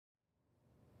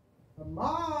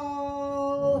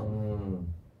Jamal!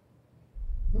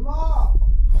 Jamal!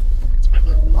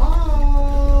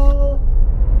 Jamal!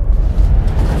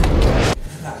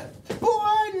 Boy,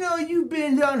 I know you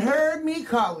been done heard me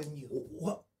calling you.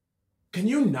 What? Can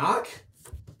you knock?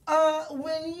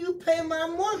 When you pay my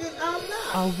mortgage, I'll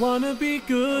knock. I wanna be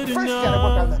good First, enough. gotta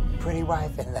work on the pretty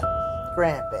wife and the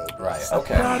grandbaby. Right,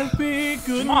 okay. Gotta be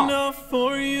good enough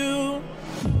for you.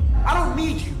 I don't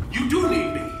need you. You do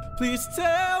need me. Please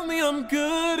tell me I'm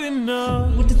good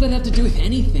enough. What does that have to do with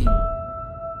anything?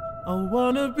 I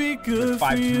wanna be good for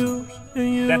Five you. turnovers.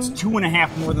 And you. That's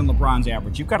 2.5 more than LeBron's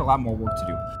average. You've got a lot more work to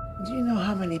do. Do you know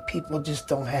how many people just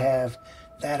don't have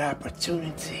that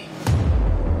opportunity?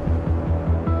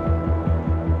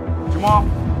 Jamal,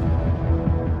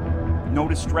 no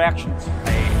distractions.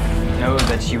 I know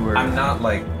that you were. I'm not,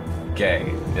 like,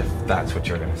 gay, if that's what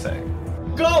you're gonna say.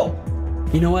 Go!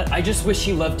 You know what? I just wish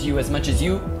he loved you as much as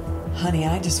you. Honey,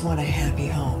 I just want a happy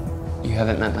home. You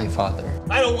haven't met my father.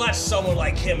 I don't want someone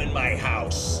like him in my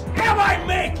house. Am I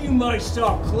making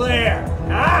myself clear?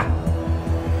 Huh?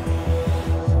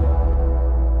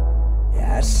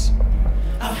 Yes.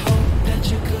 I hope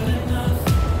that you're good enough.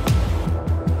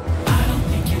 I don't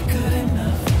think you're good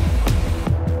enough.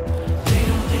 They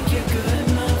don't think you're good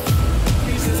enough.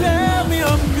 Please tell me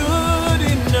I'm good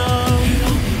enough.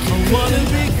 I wanna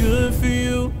be good for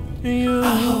you. And you. I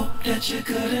hope that you're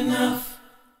good enough.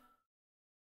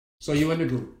 So you in the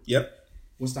group. Yep.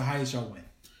 What's the highest y'all went?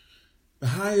 The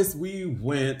highest we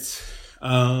went,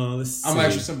 let's see. I'm gonna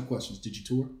ask you simple questions. Did you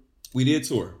tour? We did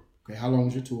tour. Okay, how long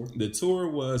was your tour? The tour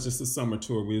was just a summer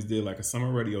tour. We just did like a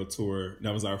summer radio tour.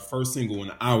 That was our first single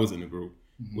when I was in the group,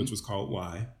 which was called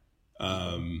Why.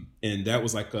 And that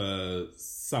was like a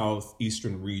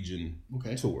southeastern region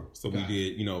tour. So we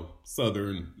did,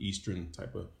 southern, eastern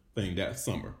type of thing that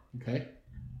summer. Okay.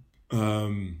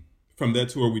 From that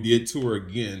tour, we did tour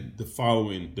again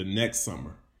the next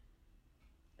summer.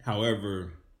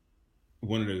 However,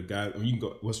 one of the guys, you can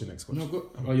go, what's your next question? No,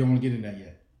 go. Oh, you don't want to get in that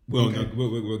yet? We'll okay.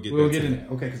 We'll get we'll that get to in that.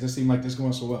 it. Okay, because it seemed like this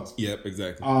going so well. Yep,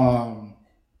 exactly.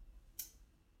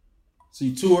 So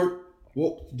you toured.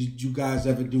 What did you guys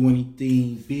ever do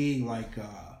anything big like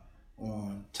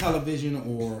on television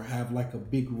or have like a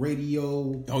big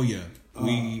radio? Oh yeah,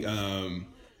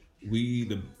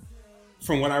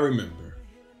 from what I remember,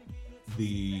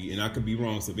 and I could be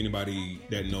wrong. So if anybody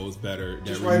that knows better,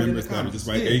 that remembers better, just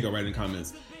write. There you go, write in the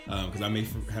comments. Because I may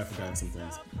have forgotten some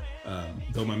things.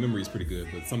 Though my memory is pretty good,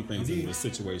 but some things in the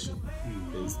situation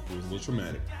was a little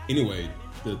traumatic. Anyway,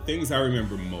 the things I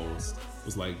remember most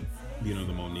was like being on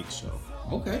the Monique show.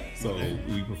 Okay. So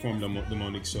we performed on the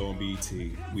Monique show on BET.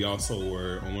 We also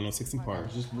were on 106 and Park.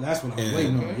 That's what I was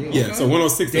waiting on. Yeah, so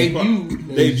 106 and Park.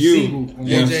 Debut.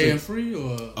 AJ and Free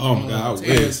or oh my God,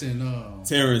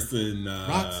 Terrence and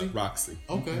Roxy.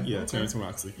 Okay. Yeah, Terrence and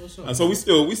Roxy. So we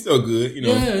still good,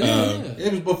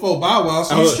 It was before Bow Wow,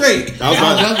 so straight.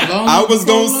 I was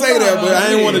gonna say that, but I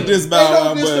didn't want to diss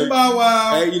Bow Wow. But Bow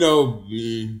Wow. Hey,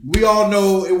 we all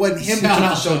know it wasn't him that took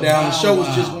the show down. The show was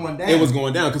just going down. It was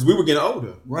going down because we were getting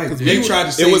older. Right. They tried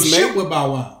to say shit with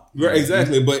Bow Wow. Right,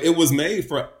 exactly, but it was made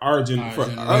for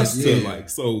us to like.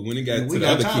 So when it got to the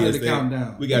other kids,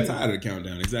 we got tired of the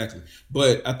countdown. Exactly,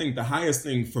 but I think the highest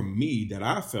thing for me that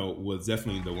I felt was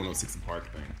definitely the 106 and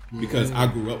Park thing because I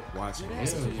grew up watching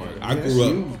 106 and Park. I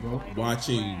grew up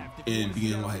watching and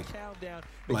being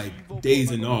like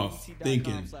dazing off,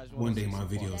 thinking one day my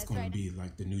video is going to be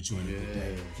like the new joint of the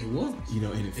day. It was, and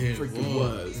it freaking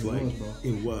was.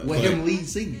 It was. With him lead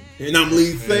singing, and I'm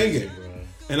lead singing.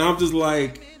 And I'm just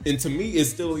like, and to me, it's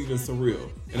still even surreal.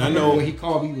 And I know when he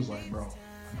called me, he was like, "Bro,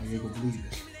 you ain't gonna believe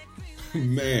it,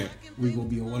 man. We gonna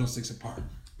be on 106 and Park."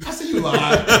 I said, "You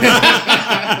lied.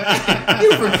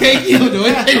 You from KQ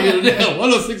doing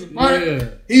 106 and Park?" Yeah.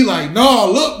 He like, "No,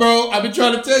 look, bro. I've been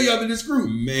trying to tell you I'm in this group."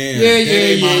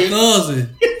 Man, my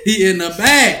cousin, he in the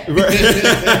back.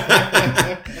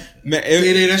 Man,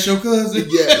 that's your cousin.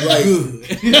 Yeah, right.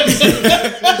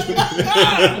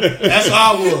 That's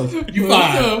how I was. You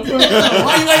fine.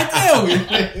 Why you ain't tell me?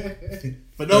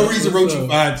 For no reason, wrote you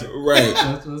fine too. Right.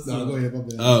 No, go ahead. My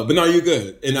bad. But no, you're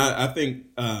good. And I think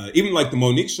even like the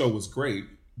Monique show was great,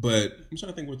 but I'm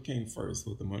trying to think what came first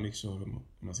with the Monique show or the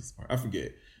 106 Park. I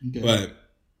forget. Okay. But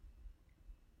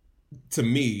to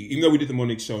me, even though we did the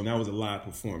Monique show and that was a live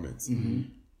performance,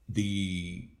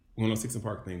 the 106 and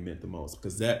Park thing meant the most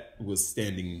because that was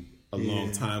standing a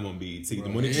long time on BET. The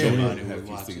Monique show everybody was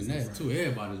watching that too.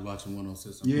 Everybody's watching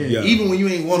 106. Yeah, even when you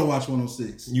ain't want to watch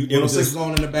 106. 106 is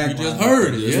on in the background. You just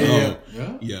heard it.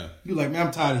 Yeah. You like, man,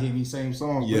 I'm tired of hearing these same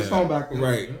songs. Yeah. Put the song back there.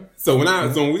 Right. So when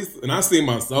I see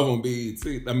myself on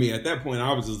BET, I mean, at that point,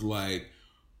 I was just like,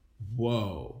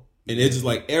 whoa. And it's just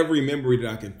like every memory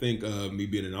that I can think of, me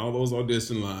being in all those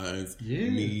audition lines,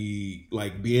 me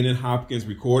like being in Hopkins,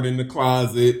 recording in the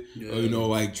closet, you know,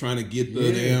 like trying to get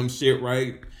the damn shit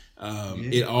right.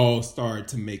 It all started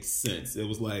to make sense. It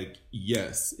was like,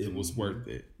 yes, it was worth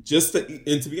it.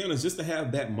 And to be honest, just to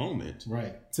have that moment,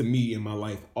 right, to me in my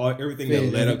life, everything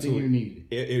that led up to it,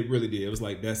 it really did. It was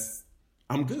like,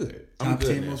 I'm good. I'm Top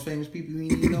good 10 now. most famous people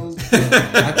you know.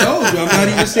 I told you, I'm not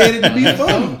even saying it to be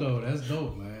funny. That's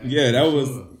dope, man. Yeah, that was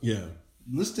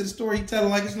Listen to the story he telling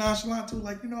like it's nonchalant too.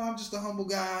 Like, you know, I'm just a humble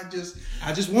guy. I just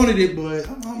wanted it, but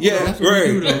I'm humble. Yeah, that's what right.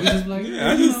 we do, though. We just like,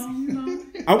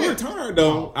 I worked hard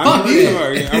though. I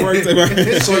worked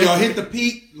hard. So y'all hit the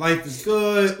peak. Life is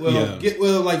good.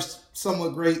 Life's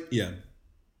somewhat great. Yeah.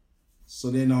 So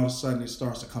then all of a sudden it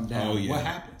starts to come down. Oh, yeah. What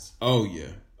happens? Oh yeah.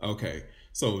 Okay.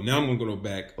 So now I'm gonna go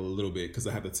back a little bit because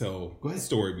I have to tell the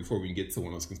story before we can get to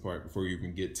One of Those Part, before we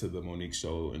even get to the Monique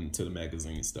show and to the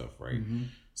magazine stuff, right? Mm-hmm.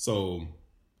 So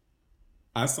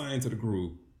I signed to the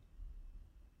group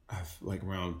like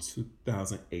around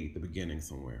 2008, the beginning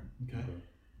somewhere. Okay.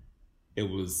 It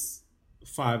was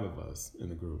 5 of us in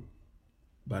the group.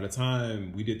 By the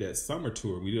time we did that summer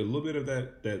tour, we did a little bit of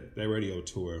that radio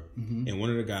tour, and one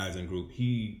of the guys in the group,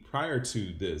 prior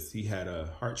to this, he had a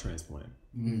heart transplant,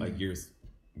 like years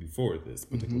before this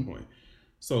particular point.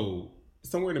 So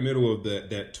somewhere in the middle of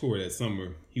that tour that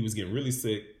summer, he was getting really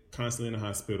sick, constantly in the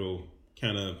hospital,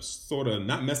 kind of sort of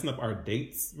not messing up our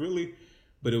dates really,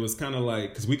 but it was kind of like,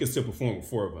 because we could still perform with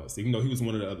 4 of us, even though he was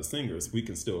one of the other singers, we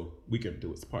can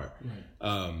do his part. Right.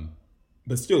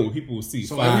 But still, when people will see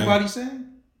so 5, everybody sang?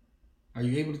 Are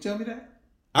you able to tell me that?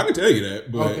 I can tell you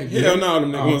that, but hell no,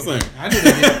 them niggas won't sing. I knew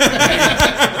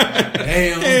that.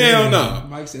 Hell no.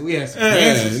 Mike said we had some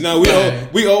dances. No,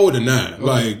 we older now.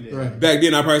 Back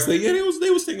then, I probably say they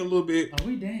was singing a little bit. Oh,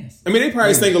 we danced. I mean, they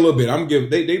probably sang a little bit.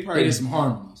 They probably did some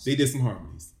harmonies. They did some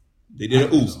harmonies. They did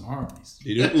an ooh. Some harmonies.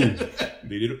 They did an ooh.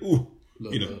 They did an ooh.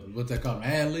 Look, you know what they call them,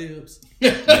 ad libs.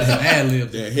 Ad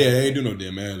libs. Yeah, they ain't do no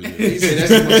damn ad libs. He said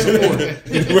that's too much support.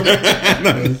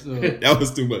 That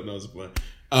was too much. No support.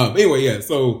 Anyway, yeah.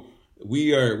 So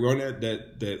we're on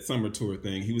that summer tour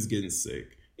thing. He was getting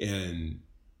sick, and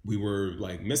we were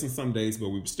like missing some dates, but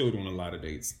we were still doing a lot of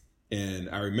dates. And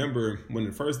I remember one of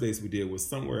the first dates we did was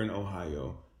somewhere in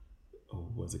Ohio. Oh,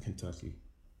 was it Kentucky?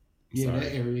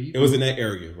 That area. It was in that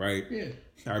area, right? Yeah.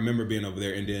 I remember being over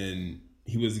there, and then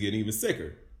he was getting even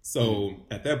sicker. So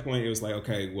at that point, it was like,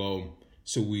 okay, well,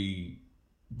 should we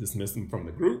dismiss him from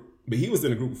the group? But he was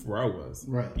in the group before I was,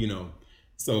 right? You know,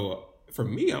 so for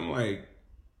me, I'm like,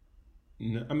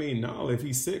 I mean, no, if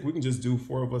he's sick, we can just do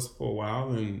 4 of us for a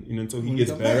while, and until he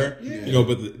gets better, you know.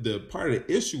 But the part of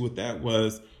the issue with that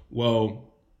was,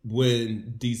 well,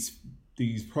 when these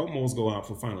promos go out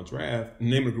for Final Draft, the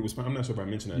name of the group was, I'm not sure if I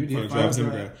mentioned that. You did Final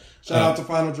Draft. Shout out to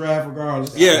Final Draft,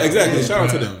 regardless. Yeah, exactly. Shout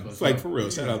out to them. It's like, for real,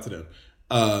 shout out to them.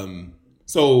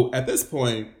 So at this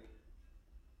point,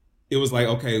 it was like,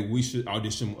 okay, we should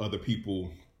audition other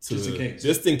people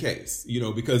just in case, you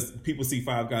know, because people see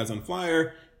 5 guys on the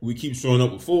flyer. We keep showing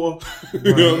up with 4.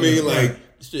 You know what I mean? Like,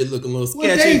 shit looking a little sketchy.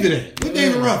 What David at? What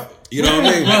David Ruffin? You know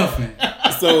what I mean?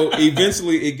 So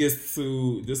eventually it gets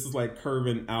to, this is like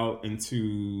curving out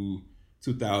into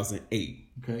 2008.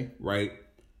 Okay. Right?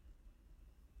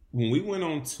 When we went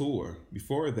on tour,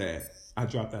 before that, I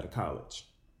dropped out of college.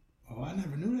 Oh, I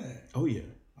never knew that. Oh, yeah.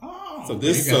 Oh. So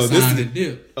this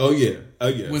dip. Oh, yeah.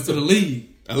 Went to the league.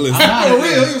 Listen, for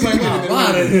real. He was like,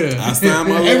 I signed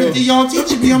my everything y'all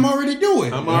teaching me, I'm already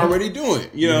doing.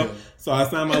 You know. So I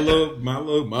signed my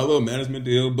little management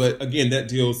deal, but again, that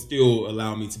deal still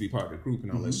allowed me to be part of the group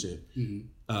and all that shit.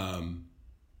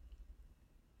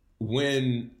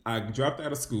 When I dropped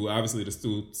out of school, obviously the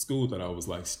school thought I was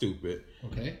like stupid.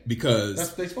 Okay. Because that's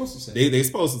what they're supposed to say. They're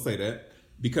supposed to say that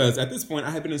because at this point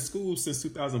I had been in school since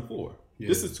 2004. Yeah.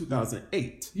 This is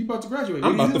 2008. You about to graduate?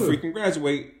 I'm about to freaking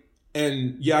graduate.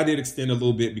 And yeah, I did extend a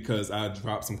little bit because I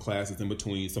dropped some classes in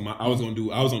between. So I was on a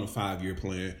 5-year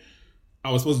plan.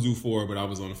 I was supposed to do 4, but I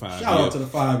was on a 5. Shout out to the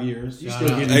 5 years. You still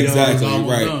getting exactly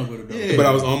right. Yeah. But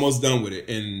I was almost done with it,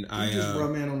 and I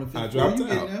dropped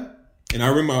out. And I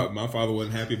remember my father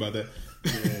wasn't happy about that.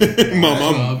 Yeah. My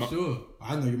mom, sure.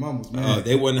 I know your mom was mad.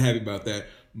 They wasn't happy about that.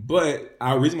 But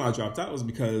the reason why I dropped out was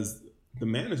because the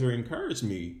manager encouraged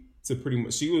me to pretty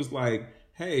much. She was like,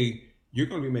 "Hey, you're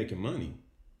going to be making money.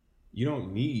 You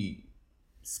don't need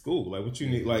school. Like, what you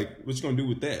need? Like, what you gonna do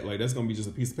with that? Like, that's gonna be just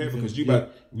a piece of paper because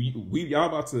y'all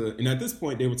about to." And at this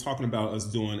point, they were talking about us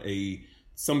doing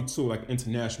some tour, like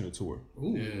international tour.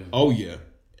 Ooh. Yeah. Oh yeah.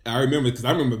 I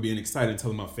remember being excited and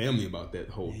telling my family about that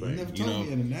whole thing. You never told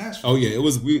me international. Oh yeah, it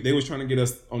was. They was trying to get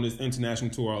us on this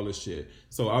international tour, all this shit.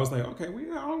 So I was like, okay,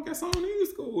 I guess I don't need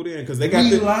school then because they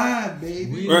got we live,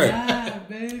 baby. Live,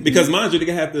 baby. Because mind you,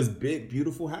 they have this big,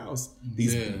 beautiful house,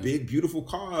 these big, beautiful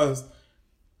cars.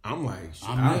 I'm like,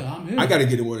 I'm here. I got to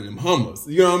get in one of them Hummers.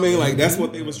 You know what I mean? Like that's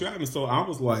what they was driving. So I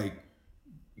was like,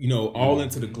 all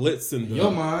into the glitz and the. Your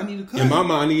mind need to cut. In my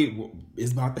mind,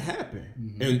 it's about to happen.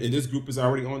 Mm-hmm. And this group is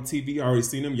already on TV. I already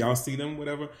seen them. Y'all see them,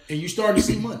 whatever. And you starting to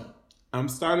see money. I'm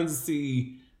starting to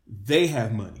see they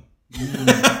have money.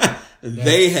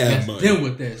 They have money. Them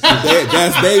with that shit.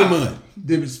 That's their money.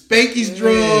 Them Spanky's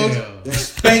drugs, the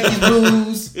Spanky's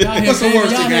booze. What's the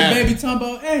worst thing? Y'all baby talking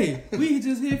about, hey, we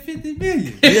just hit 50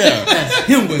 million. Yeah. That's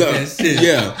him with that shit.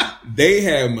 Yeah. They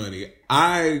had money.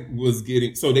 I was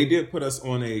getting, so they did put us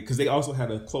on because they also had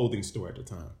a clothing store at the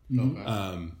time.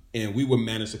 Okay. And we would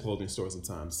manage the clothing store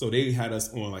sometimes. So they had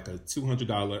us on like a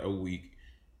 $200 a week.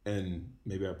 And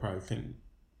maybe I probably couldn't,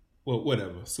 well,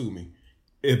 whatever, sue me.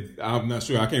 If I'm not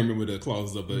sure, I can't remember the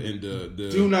clauses of the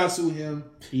do not sue him.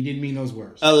 He didn't mean those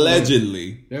words.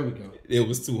 Allegedly, there we go. It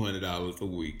was $200 a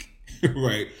week,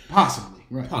 right? Possibly,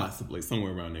 right? Possibly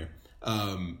somewhere around there.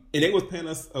 And they was paying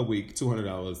us a week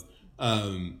 $200.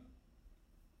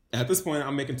 At this point,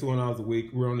 I'm making $200 a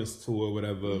week. We're on this tour,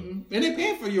 whatever, and they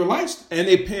paying for your lifestyle. And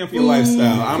they paying for your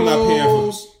lifestyle. I'm not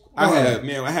paying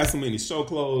for. I had so many show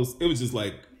clothes. It was just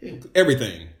like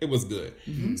everything. It was good.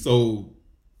 Mm-hmm. So.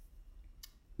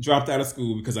 Dropped out of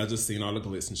school because I just seen all the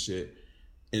glitz and shit.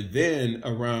 And then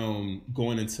around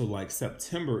going into like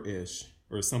September-ish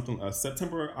or something,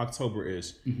 September,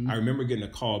 October-ish, I remember getting a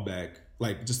call back,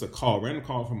 like just a random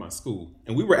call from my school.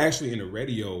 And we were actually in a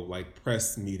radio like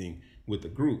press meeting with the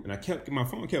group. And my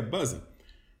phone kept buzzing.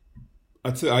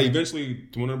 Until I eventually,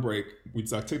 during a break,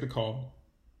 I took the call.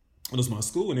 It was my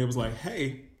school and it was like,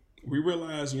 hey, we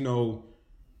realized, no,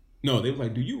 they were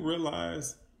like, do you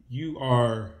realize you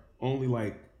are only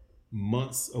like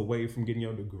months away from getting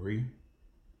your degree?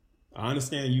 I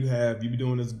understand you be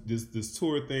doing this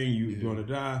tour thing, you doing a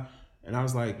die, and I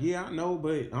was like, yeah, I know,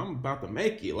 but I'm about to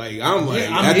make it. Like I'm like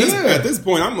at this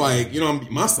point, I'm like,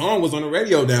 my song was on the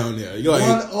radio down there. You're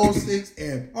like 106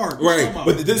 and Park, right?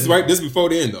 But this is before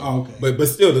the end though. Oh, okay. But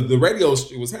still, the radio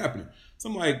shit was happening. So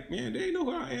I'm like, man, they know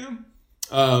who I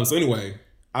am. So anyway,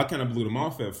 I kind of blew them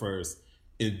off at first,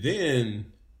 and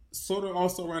then sort of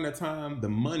also around that time, the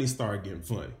money started getting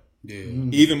funny. Yeah.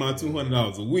 Even my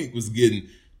 $200 a week was getting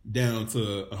down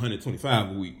to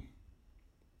 $125 a week.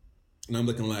 And I'm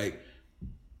looking like,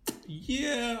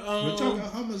 yeah. But y'all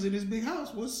got Hummers in this big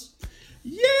house.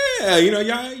 Yeah,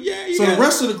 y'all, So the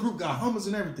rest of the group got Hummers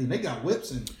and everything. They got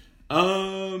whips and.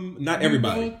 Not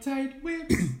everybody. Tight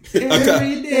whips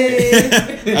every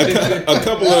day. a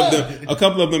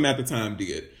couple of them at the time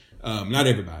did. Not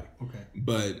everybody. Okay.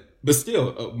 But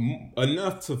still,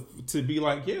 enough to be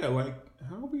like, yeah, like,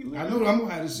 how we living? I know I'm going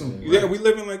to have this soon. Yeah, we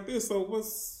living like this, so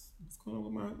what's going on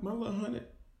with my little 100?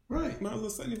 Right. My little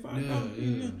 75.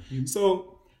 Yeah.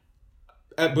 So,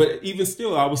 but even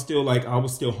still, I was still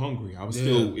hungry. I was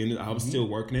still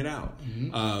working it out.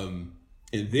 Mm-hmm.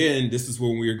 And then this is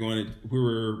when we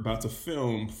were about to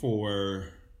film for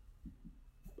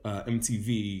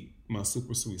MTV, My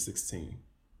Super Sweet 16.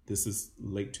 This is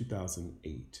late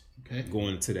 2008. Okay.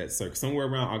 Going to that circuit somewhere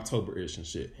around October-ish and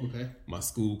shit. Okay. My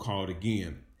school called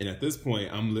again, and at this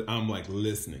point, I'm like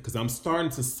listening because I'm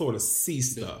starting to sort of see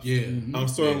stuff. Yeah. Mm-hmm. I'm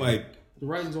sort of like the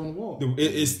writing's on the wall.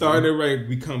 It started to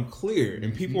become clear,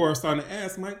 and people are starting to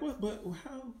ask, Mike,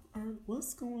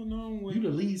 what's going on with you? The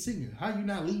lead singer? How you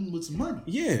not leading with some money?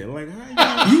 Yeah, like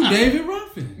how you David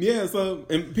Ruffin? Yeah. So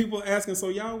and people asking, so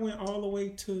y'all went all the way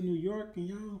to New York and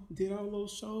y'all did all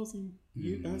those shows, and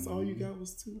that's all you got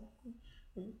was 2.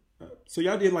 So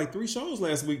y'all did like 3 shows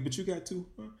last week, but you got 2.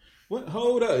 What?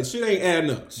 Hold up, shit ain't adding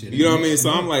up. You know what I mean?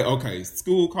 So I'm like, okay,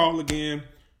 school call again.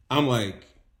 I'm like,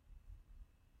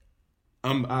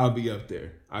 I'll be up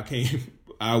there.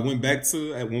 I went back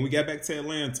to when we got back to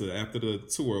Atlanta after the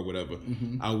tour or whatever.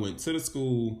 Mm-hmm. I went to the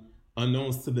school,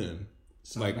 unknowns to them.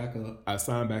 I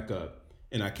signed back up,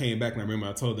 and I came back, and I remember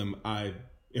I told them I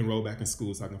enrolled back in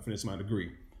school so I can finish my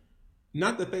degree.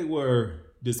 Not that they were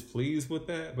displeased with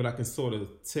that, but I can sort of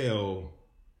tell,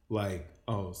 like,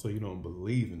 oh, so you don't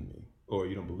believe in me, or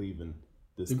you don't believe in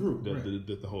this, the group,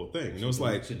 the whole thing. And it was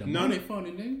like, no, they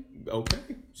funny, nigga. Okay.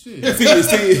 Shit. see,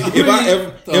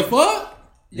 if fuck.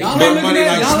 Y'all ain't looking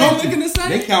at y'all ain't looking the same.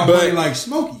 They count money like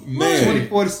Smokey. Man. 20,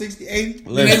 40, 60, 80.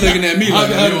 They looking at me like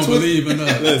they don't believe in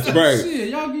us. Right. Shit,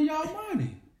 y'all give y'all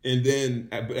money. And then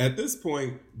at this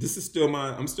point,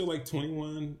 I'm still like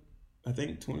 21, I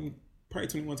think 20, probably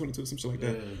 21, 22, some shit like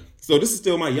that. So this is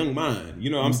still my young mind.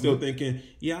 You know, I'm still thinking,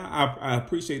 yeah, I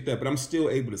appreciate that, but I'm still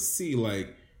able to see,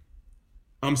 like,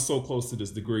 I'm so close to this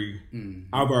degree.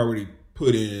 I've already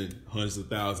put in hundreds of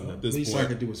thousands at this point. At least I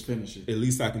can do is finish it. At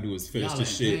least I can do is finish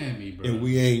this shit. Me, bro. And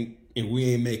we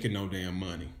ain't making no damn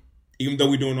money. Even though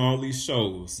we're doing all these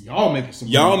shows. Y'all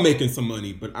making some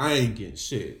money, but I ain't getting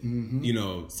shit. You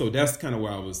know, so that's kind of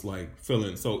where I was like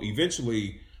feeling. So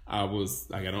eventually I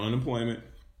got on unemployment.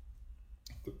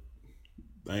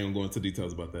 I ain't gonna go into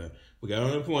details about that. We got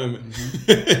on unemployment.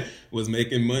 Was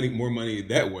making more money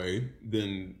that way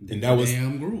than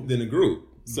the group.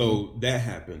 So that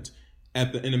happened.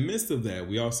 In the midst of that,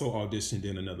 we also auditioned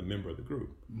in another member of the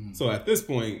group. So at this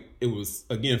point, it was,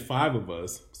 again, 5 of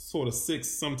us, sort of 6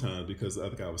 sometimes, because the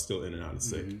other guy was still in and out of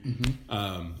sick.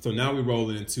 So now we're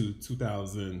rolling into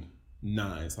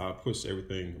 2009. So I pushed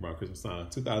everything around Christmas time.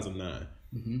 2009.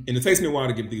 And it takes me a while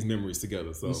to get these memories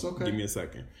together. So give me a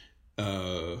second.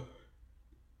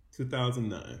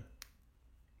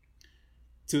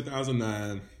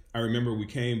 2009, I remember we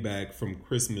came back from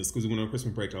Christmas, because we went on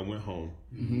Christmas break. I went home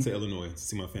to Illinois to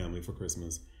see my family for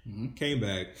Christmas. Came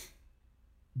back.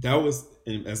 That was,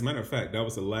 and as a matter of fact, that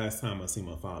was the last time I seen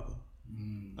my father.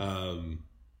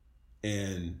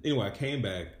 And anyway, I came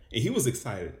back, and he was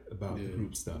excited about the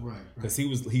group stuff. Because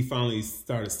he finally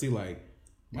started to see, like,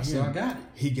 I got it.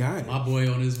 He got it. My boy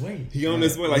on his way. He on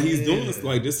his way. Like, he's doing this.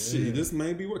 Like, this shit, this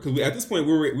may be work. Because at this point,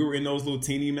 we were in those little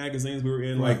teeny magazines. We were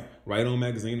in, like, Right On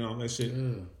magazine and all that shit.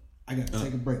 I got to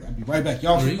take a break. I'll be right back.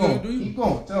 Y'all keep going. Keep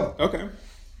going. Tell. Okay.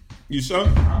 You sure?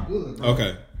 I'm good, bro.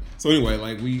 Okay. So anyway,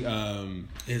 like, we...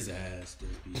 His ass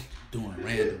just be doing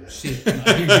random shit.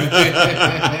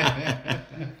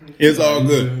 It's all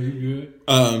good.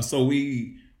 So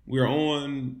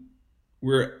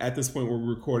we're at this point where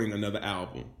we're recording another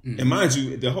album. And mind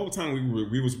you, the whole time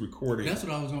we was recording. That's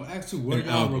what I was going to ask you. Were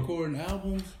y'all recording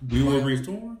albums? We were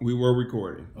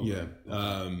recording. Okay.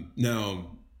 Yeah.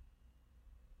 Now,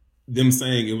 them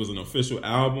saying it was an official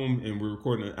album and we're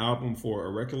recording an album for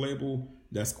a record label,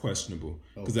 that's questionable.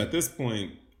 Because at this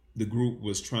point, the group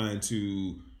was trying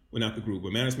to... Well, not the group,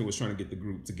 but management was trying to get the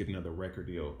group to get another record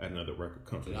deal at another record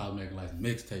company. So I was making like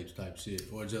mixtapes type shit,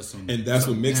 or just some. And that's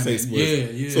what mixtapes was.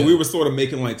 Yeah. So we were sort of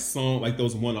making like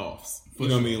those one-offs. You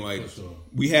know what I mean? Like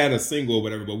we had a single or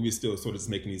whatever, but we were still sort of just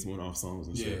making these one-off songs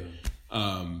and shit.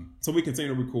 So we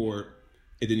continued to record,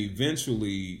 and then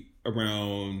eventually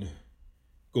I'm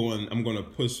going to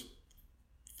push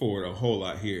forward a whole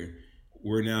lot here.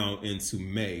 We're now into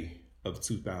May of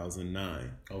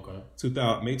 2009. Okay.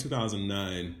 May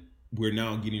 2009, we're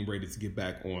now getting ready to get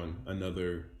back on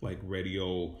another like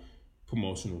radio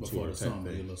promotional tour type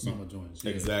thing. Summer joints.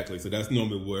 Yeah. Exactly. So that's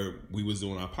normally where we was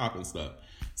doing our popping stuff.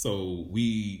 So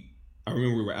I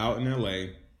remember we were out in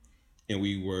LA and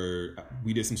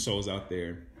we did some shows out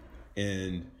there,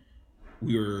 and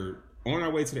we were on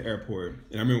our way to the airport.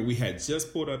 And I remember we had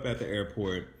just pulled up at the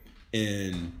airport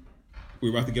and we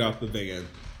were about to get off the van.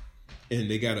 And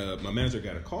my manager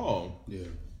got a call. Yeah.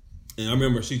 And I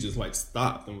remember she just like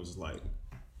stopped and was just like,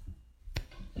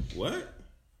 what?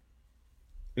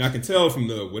 And I can tell from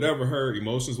whatever her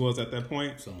emotions was at that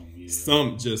point,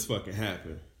 something just fucking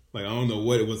happened. Like, I don't know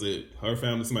what it was. Her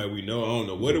family, somebody we know, I don't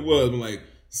know what it was, but like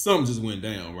something just went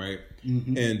down, right?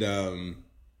 And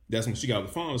that's when she got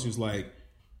the phone. She was like,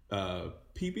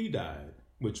 PB died,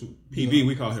 which PB,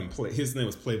 we call him, his name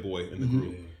was Playboy in the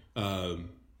group.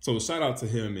 So shout out to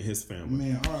him and his family.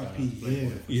 Man,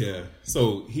 R.I.P. Yeah.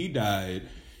 So he died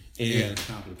and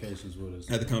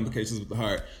had complications with the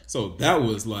heart. So that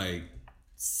was like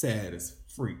sad as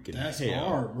freaking hell. That's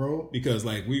hard, bro. Because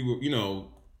like we were,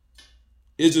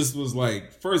 it just was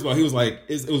like, first of all, he was like,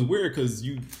 it was weird because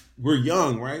we're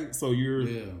young, right? So you're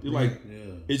like,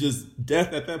 it's just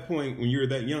death at that point when you're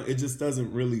that young. It just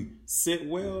doesn't really sit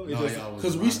well.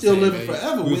 Because we still living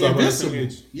forever. We're invincible.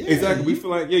 Yeah, exactly. We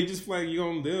feel like, you just feel like you're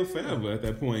going to live forever at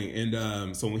that point.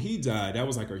 And so when he died, that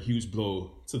was like a huge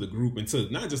blow to the group and to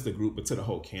not just the group, but to the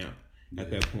whole camp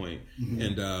at that point.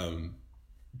 And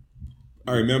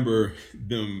I remember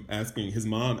them his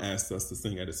mom asked us to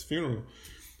sing at his funeral.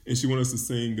 And she wanted us to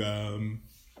sing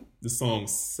the song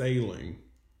Sailing.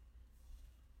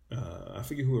 I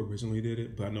forget who originally did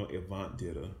it, but I know Avant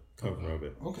did a cover of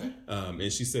it. Okay.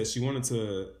 And she said she wanted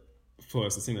for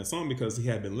us to sing that song because he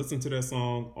had been listening to that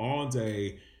song all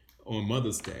day on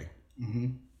Mother's Day.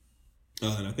 And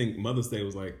I think Mother's Day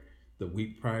was like the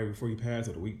week prior before he passed,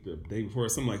 or the day before, or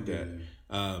something like that.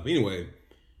 But anyway,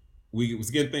 we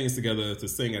was getting things together to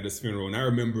sing at his funeral, and I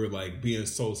remember like being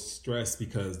so stressed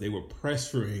because they were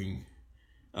pressuring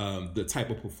the type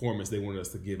of performance they wanted us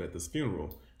to give at this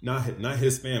funeral. not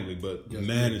his family, but the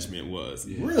management was.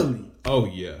 Yeah. Really? Oh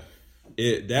yeah,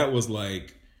 that was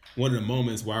like one of the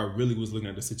moments where I really was looking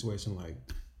at the situation like,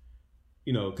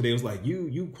 you know, because they was like,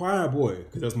 you choir boy,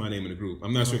 because that's my name in the group.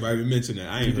 I'm not sure if I even mentioned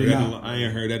that. I ain't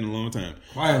heard that in a long time.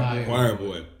 Choir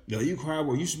boy. Yo, you choir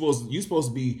boy. You supposed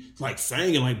to be like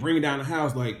singing, like bringing down the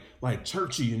house, like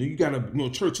churchy, and you gotta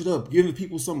church it up, giving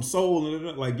people some soul,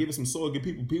 and like give it some soul. Give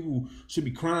people should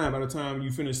be crying by the time you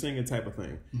finish singing, type of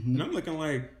thing. Mm-hmm. And I'm looking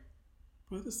like,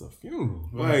 bro, this is a funeral.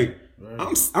 Right. Like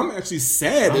I'm actually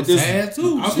sad that this. Sad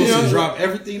too. I'm supposed to drop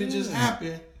everything that just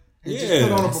happened. And just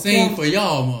put on a scene for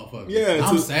y'all, motherfuckers. Yeah,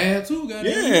 I'm sad too,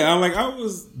 goddamn. Yeah, I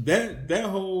was that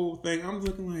whole thing. I'm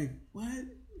looking like, what?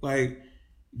 Like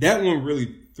that one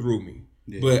really threw me.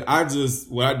 Yeah. But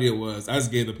what I did was I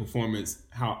just gave the performance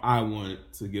how I wanted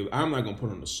to give. I'm not gonna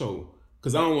put on the show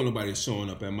because I don't want nobody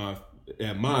showing up at my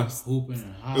hooping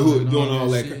and hollering, doing all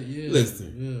that. Shit. Yeah.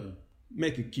 Listen,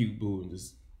 make it cute, boo, and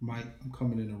just. Mike, I'm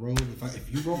coming in the road.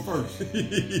 If you go first,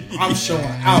 I'm showing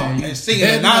out and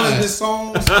singing anonymous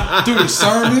songs through the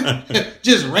sermon,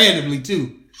 just randomly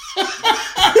too.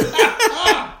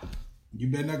 You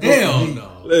better not go for me.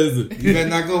 No. Listen, you better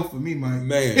not go for me, Mike.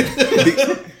 Man,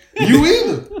 you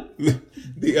either.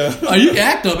 You can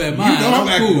act up at mine. You know I'm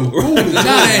acting a fool. Not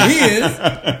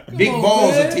at his. Big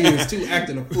balls of tears too,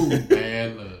 acting a fool.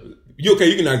 Man, look. You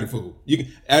can act the fool. You can.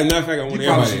 As a matter of fact, I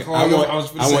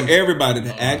want everybody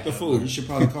to act the fool. You should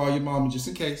probably call your mama just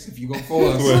in case if you go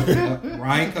for us.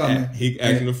 Ryan coming. He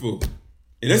acting the fool,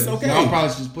 and it's okay. Y'all probably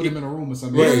should just put him in a room or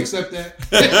something. Right. You accept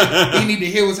that. He need to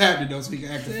hear what's happening though, so he can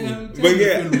act the fool. But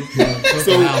yeah,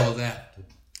 so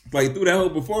like through that whole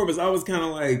performance, I was kind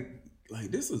of like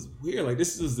this is weird. Like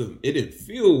it didn't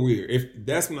feel weird. If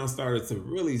that's when I started to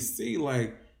really see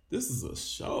like. This is a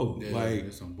show. Yeah,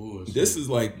 like some bullshit. This is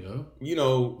like we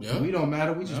don't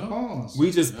matter. We just pawns.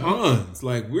 We just pawns.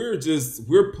 Like we're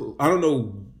I don't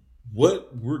know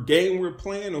what game we're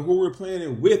playing or who we're playing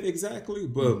it with exactly,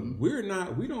 but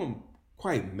we don't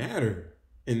quite matter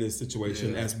in this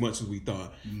situation as much as we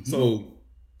thought. Mm-hmm. So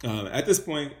at this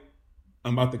point,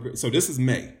 so this is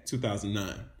May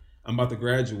 2009. I'm about to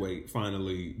graduate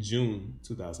finally June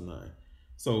 2009.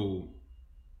 So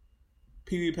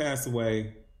PB passed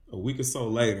away. A week or so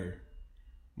later,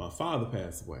 my father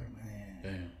passed away.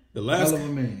 Man, the last hell of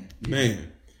a man.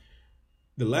 Man,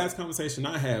 the last conversation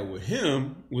I had with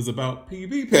him was about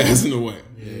PB passing away.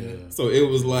 Yeah. So it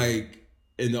was like,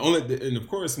 and of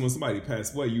course, when somebody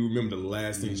passed away, you remember the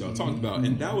last things y'all talked about,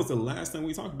 and that was the last thing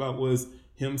we talked about was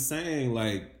him saying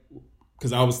like,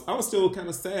 because I was still kind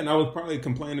of sad, and I was probably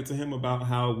complaining to him about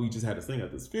how we just had to sing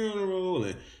at this funeral,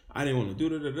 and I didn't want to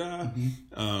do da.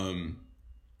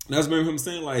 And I just remember him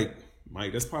saying, like,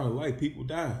 Mike, that's part of life. People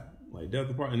die. Like, death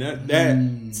is part. And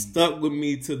that stuck with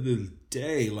me to this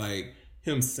day. Like,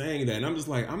 him saying that. And I'm just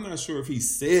like, I'm not sure if he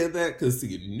said that because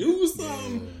he knew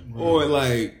something. Or,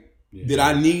 like, did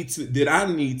I need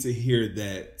to hear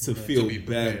that to feel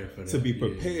better, to be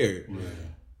prepared? Yeah.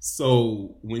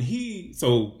 So,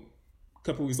 a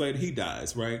couple weeks later, he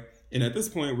dies, right? And at this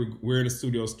point, we're in the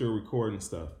studio still recording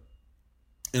stuff.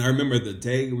 And I remember the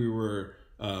day we were...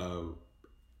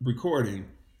 recording,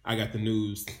 I got the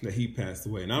news that he passed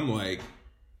away, and I'm like,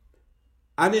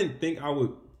 I didn't think I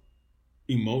would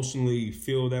emotionally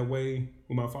feel that way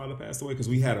when my father passed away because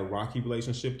we had a rocky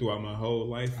relationship throughout my whole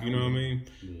life. You know what I mean?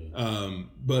 Yeah.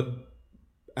 But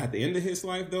at the end of his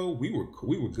life, though, we were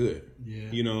good. Yeah.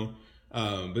 You know,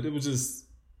 but it was just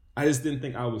I just didn't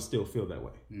think I would still feel that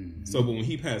way. Mm-hmm. So, but when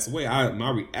he passed away, my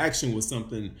reaction was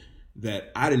something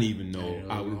that I didn't even know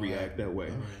I would react that way.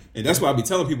 Right. And that's why I be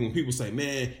telling people when people say,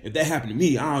 man, if that happened to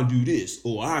me, I'll do this.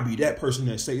 Or I'll be that person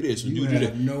that say this. And you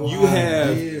have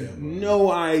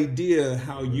no idea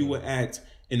how you would act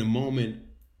in a moment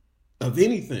of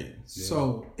anything. Yeah.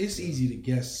 So it's easy to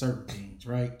guess certain things,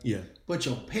 right? Yeah. But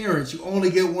your parents, you only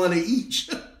get one of each.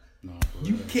 No,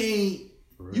 you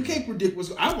can't predict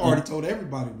what's I've already told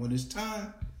everybody when it's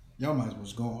time, y'all might as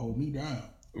well go hold me down.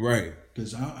 Right.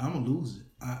 Because I'm going to lose it.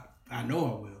 I know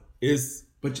I will.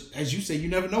 But as you say, you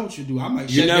never know what you do. I might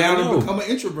shut down and become an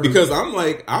introvert. Because I'm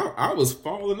like, I was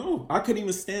falling over. I couldn't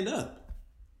even stand up.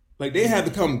 Like, they had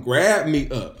to come grab me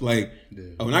up. Like,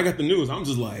 when I got the news, I'm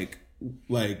just like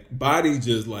body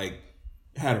just like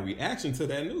had a reaction to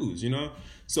that news, you know?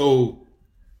 So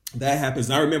that happens.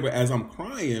 And I remember as I'm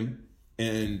crying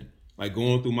and like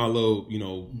going through my little,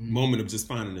 moment of just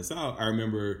finding this out, I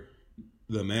remember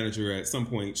the manager at some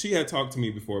point, she had talked to me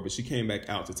before, but she came back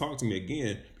out to talk to me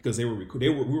again because we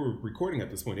were recording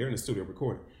at this point. They were in the studio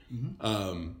recording.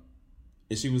 Mm-hmm.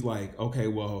 And she was like, okay,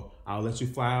 well, I'll let you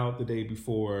fly out the day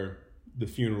before the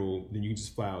funeral. Then you can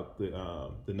just fly out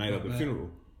the night of the funeral.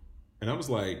 And I was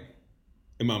like,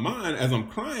 in my mind, as I'm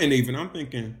crying even, I'm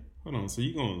thinking, hold on, so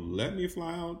you gonna let me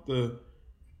fly out the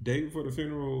day before the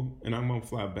funeral and I'm gonna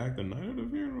fly back the night of the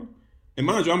funeral? And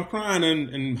mind you, I'm crying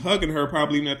and hugging her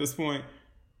probably even at this point.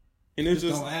 And it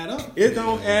just don't add up. It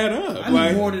don't add up. I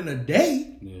need more than a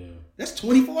day. Yeah. That's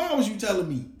 24 hours you telling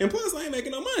me. And plus, I ain't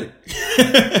making no money.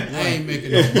 I ain't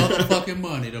making no motherfucking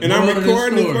money. And I'm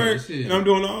recording this work. And I'm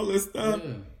doing all this stuff.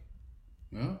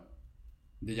 Yeah.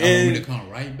 Did y'all want me to come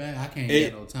right back? I can't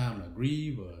get no time to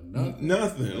grieve or nothing.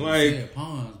 Nothing. Like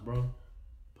pawns, bro.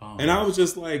 Pawns. And I was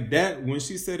just like that. When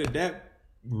she said it, that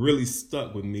really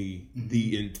stuck with me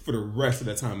for the rest of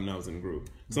that time when I was in the group.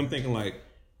 So I'm thinking like,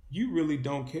 you really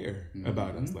don't care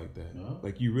about us like that. No.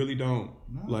 Like you really don't.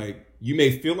 No. Like you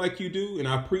may feel like you do, and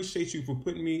I appreciate you for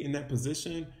putting me in that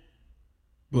position.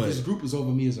 But this group is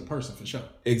over me as a person for sure.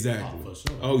 Exactly. Oh, for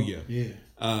sure. Oh yeah.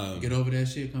 Yeah. Get over that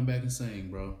shit. Come back and sing,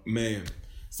 bro. Man.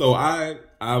 So I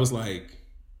was like,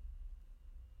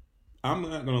 I'm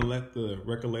not gonna let the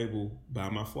record label buy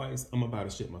my flights. I'm gonna buy the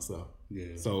shit myself.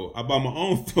 Yeah. So I bought my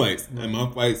own flights, and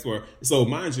my flights were so.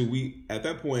 Mind you, we at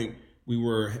that point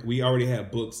we already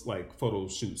had books like photo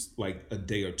shoots like a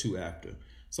day or two after.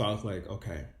 So I was like,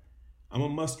 okay, I'm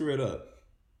gonna muster it up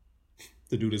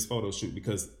to do this photo shoot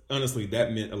because honestly,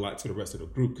 that meant a lot to the rest of the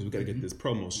group because we got to get this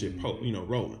promo shit,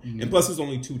 rolling. And plus, it's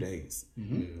only 2 days.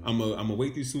 I'm gonna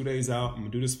wait these 2 days out. I'm gonna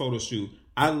do this photo shoot.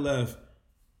 I left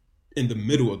in the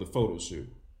middle of the photo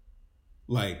shoot,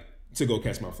 like to go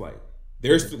catch my flight.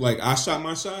 There's like I shot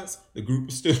my shots. The group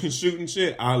was still shooting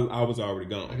shit. I was already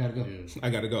gone. I gotta go.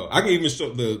 I gotta go. I can even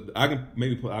show I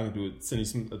can do it. Send you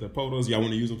some of the photos. Y'all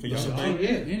want to use them for y'all?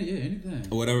 Anything.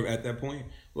 Or whatever. At that point,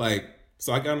 like,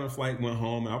 so I got on a flight, went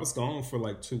home, and I was gone for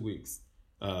like 2 weeks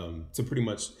to pretty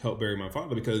much help bury my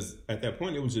father because at that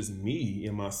point it was just me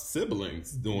and my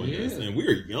siblings doing this, and we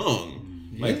were young.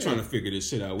 Like trying to figure this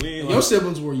shit out. Your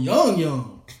siblings were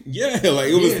young. Yeah,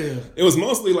 like it was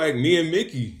mostly like me and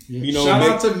Mickey. Yeah. You know, shout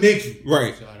out to Mickey.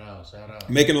 Right. Shout out.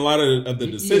 Making a lot of the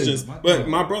decisions. But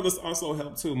my brothers also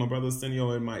helped too. My brothers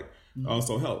Senio and Mike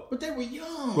also helped. But they were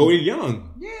young. But we were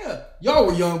young. Yeah. Y'all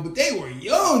were young, but they were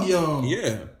young.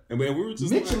 Yeah. And we were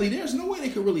just mentally, there's no way they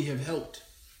could really have helped.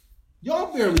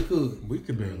 Y'all barely could. We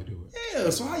could barely do it. Yeah.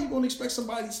 So how you gonna expect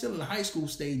somebody still in the high school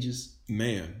stages?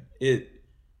 Man, and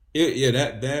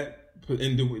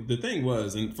the thing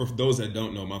was, and for those that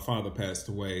don't know, my father passed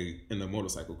away in a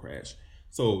motorcycle crash.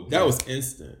 So that was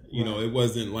instant. You know, it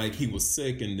wasn't like he was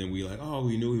sick and then we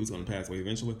knew he was going to pass away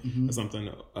eventually or something.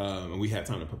 And we had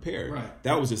time to prepare. Right.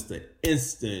 That was just the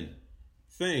instant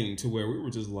thing to where we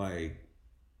were just like,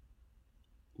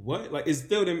 what? Like, it's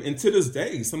still them. And to this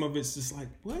day, some of it's just like,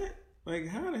 what? Like,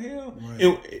 how the hell? Right.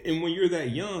 And when you're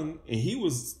that young and he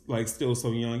was like still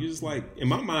so young, you're just like, in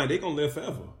my mind, they're going to live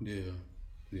forever. Yeah.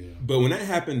 But when that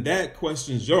happened, that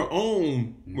questions your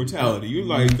own mortality. You're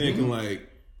like thinking like,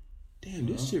 damn,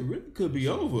 this shit really could be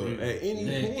over at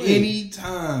any point. Any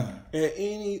time. At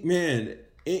any, man.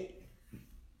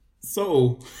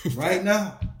 So. Right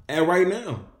now. Right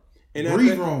now. And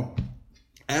breathe wrong.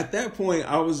 At that point,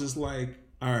 I was just like,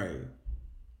 all right,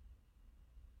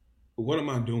 what am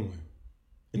I doing?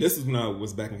 And this is when I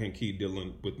was back in Kankakee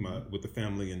dealing with the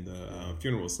family and the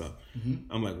funeral stuff.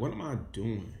 I'm like, what am I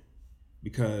doing?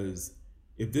 Because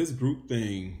if this group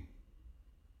thing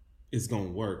is gonna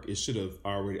work, I should have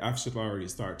already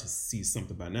started to see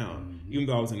something by now. Even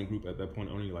though I was in a group at that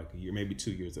point, only like a year, maybe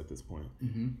 2 years at this point.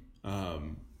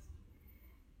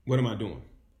 What am I doing?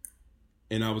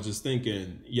 And I was just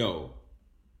thinking, yo,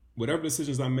 whatever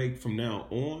decisions I make from now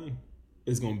on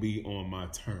is gonna be on my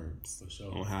terms, for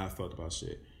sure, on how I felt about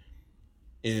shit.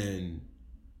 And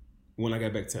when I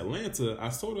got back to Atlanta, I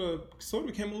sort of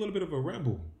became a little bit of a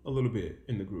rebel, a little bit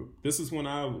in the group. This is when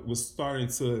I was starting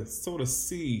to sort of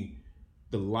see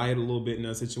the light a little bit in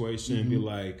that situation and be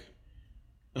like,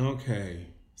 okay,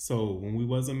 so when we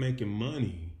wasn't making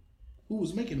money, who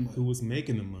was making the money? Who was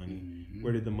making the money?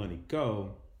 Where did the money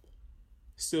go?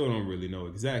 Still don't really know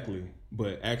exactly,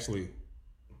 but actually,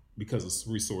 because of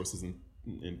resources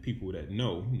and people that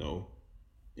know,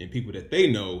 and people that they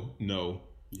know,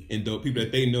 and people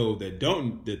that they know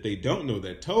that they don't know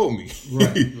that told me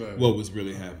right. what was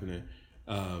really happening.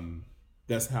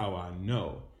 That's how I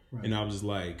know. Right. And I was just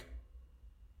like,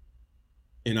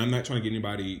 and I'm not trying to get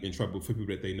anybody in trouble for people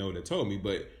that they know that told me,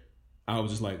 but I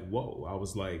was just like, whoa. I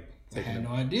was like, I had no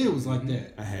idea it was like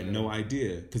that. I had no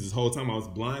idea because this whole time I was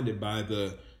blinded by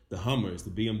the Hummers, the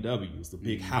BMWs, the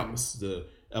big house, the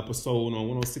episode on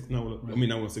 106. No, I mean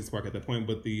not 106 Park at that point,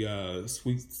 but the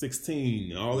Sweet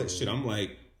 16, all that shit. I'm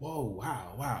like, whoa,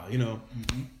 wow, you know.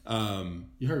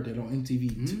 You heard that on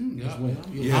MTV as well.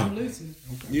 I'm listening.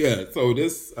 Okay. Yeah, so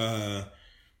this,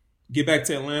 get back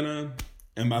to Atlanta,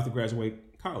 I'm about to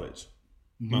graduate college.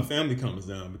 My family comes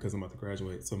down because I'm about to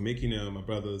graduate. So Mickey and my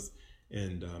brothers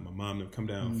and my mom have come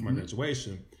down for my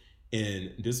graduation.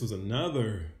 And this was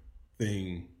another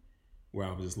thing where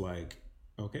I was just like,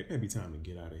 okay, maybe time to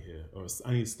get out of here, or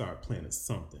I need to start planning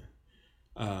something.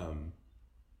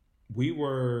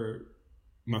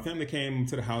 My family came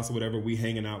to the house or whatever. We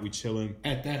hanging out, we chilling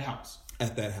at that house.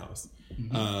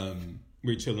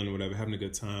 We're chilling or whatever, having a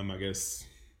good time, I guess,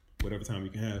 whatever time you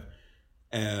can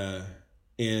have.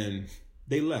 And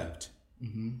they left.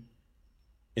 And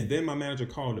then my manager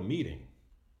called a meeting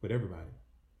with everybody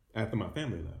after my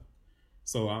family left.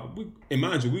 So, and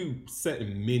mind you, we sat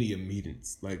in many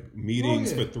meetings, like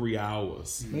meetings for 3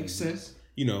 hours. Makes sense.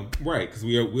 You know, right? Because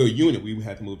we're a unit. We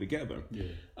had to move together. Yeah.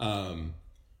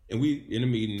 And we in a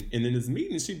meeting, and in this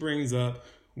meeting, she brings up,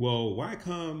 well, why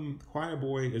come Choir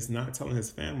Boy is not telling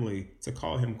his family to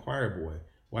call him Choir Boy?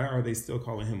 Why are they still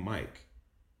calling him Mike?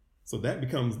 So that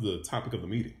becomes the topic of the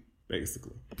meeting,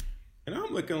 basically. And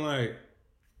I'm looking like,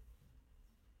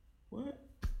 what?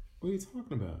 What are you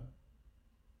talking about?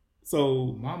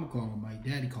 So Mama call him Mike,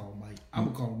 Daddy call him Mike. I'm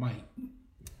gonna call him Mike.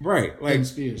 Right, like M.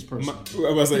 Spears personally.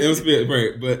 I was like M. Spears,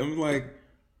 right? But I'm like,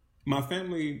 my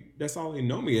family, that's all they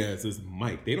know me as is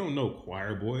Mike. They don't know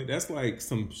Choir Boy. That's like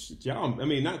some y'all. I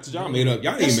mean, not y'all made up.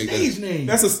 Y'all didn't make that. That's a stage name.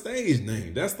 That's a stage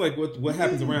name. That's like what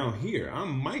happens around here.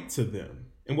 I'm Mike to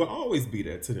them, and will always be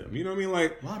that to them. You know what I mean?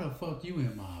 Like, why the fuck you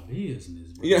in my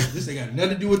business, bro? Yeah, this ain't got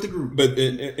nothing to do with the group. But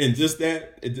and just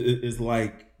that is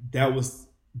like that was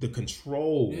the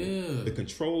control, the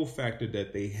control factor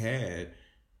that they had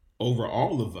over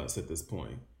all of us at this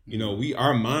point. You know,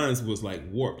 our minds was like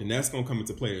warped, and that's gonna come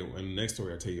into play in the next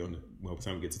story I'll tell you by the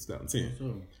time we get to 2010.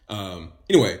 Sure.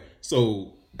 Anyway,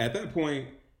 so at that point,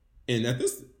 and at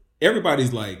this,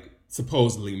 everybody's like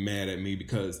supposedly mad at me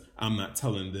because I'm not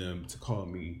telling them to call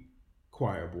me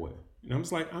Choir Boy. And I'm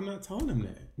just like, I'm not telling them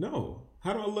that. No.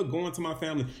 How do I look going to my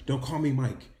family? Don't call me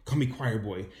Mike. Call me Choir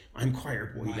Boy. I'm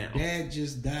Choir Boy now. My dad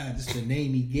just died. This is the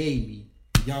name he gave me.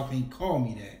 Y'all can't call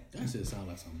me that. That shit sound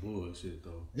like some bullshit,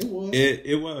 though. It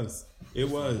was. It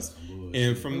was.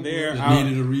 And from there, I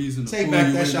needed a reason to take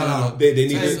back that shout out. They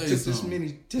needed just this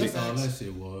many. That's all that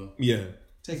shit was. Yeah.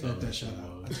 Take back that shout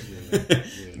out.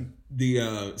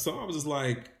 So I was just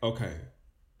like, okay.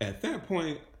 At that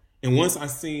point, and once I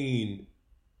seen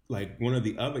like one of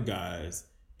the other guys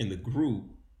in the group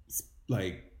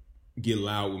like get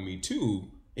loud with me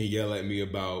too and yell at me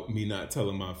about me not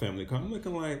telling my family, I'm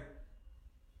looking like,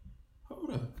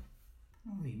 hold up. I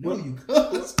don't even know you,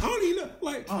 cuz. I don't even know.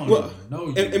 Like, and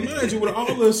mind you, with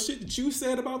all the shit that you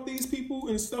said about these people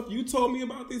and stuff you told me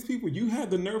about these people, you had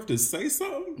the nerve to say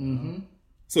something? Mm-hmm.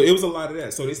 So it was a lot of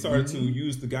that. So they started to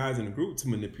use the guys in the group to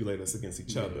manipulate us against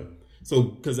each other. So,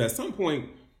 because at some point,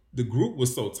 the group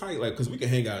was so tight, like, because we could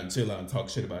hang out and chill out and talk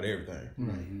shit about everything.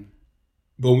 Right.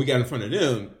 But when we got in front of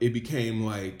them, it became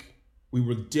like we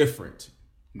were different.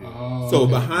 Oh, so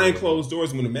behind closed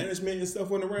doors, when the management and stuff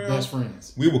went around, best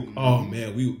friends. We were,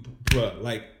 bruh,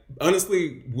 like,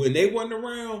 honestly, when they wasn't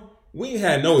around, we ain't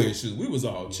had no issues. We was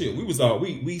all chill. We was all,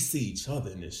 we see each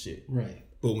other in this shit. Right.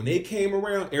 But when they came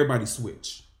around, everybody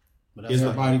switched. But that's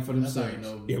everybody for themselves.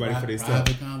 Everybody for themselves.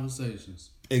 Private conversations.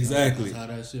 Exactly. That's how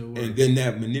that shit works. And then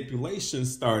that manipulation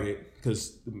started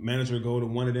because the manager would go to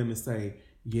one of them and say,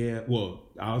 yeah, well,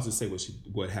 I'll just say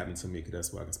what happened to me because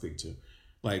that's what I can speak to.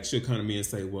 Like, she'll come to me and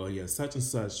say, well, yeah, such and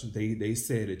such, they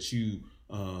said that you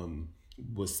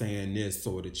was saying this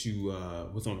or that you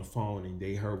was on the phone and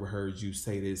they heard you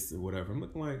say this or whatever. I'm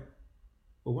looking like,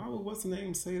 well, why would what's the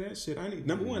name say that shit?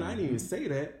 Number one, I didn't even say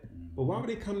that. But why would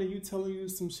they come to you telling you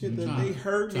some shit that they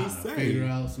heard me say? Figure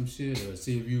out some shit or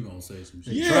see if you gonna say some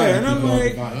shit. Yeah, and I'm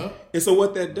like, and so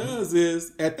what that does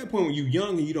is, at that point when you're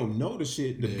young and you don't know the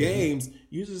shit, the games,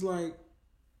 you just like,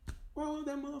 why would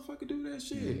that motherfucker do that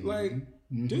shit? Like,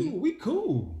 dude, we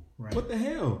cool. Right. What the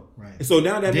hell? Right. And so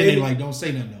now that then they like, don't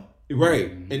say nothing though.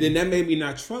 Right. And then that made me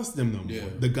not trust them no more.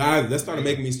 The guys, that started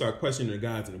making me start questioning the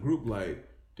guys in the group, like,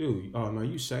 dude, oh no,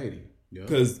 you shady.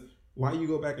 Because why you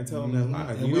go back and tell them that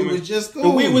lie? And we was just cool.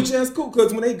 And we were just cool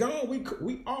because when they gone,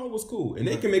 we all was cool, and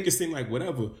they can make it seem like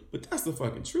whatever, but that's the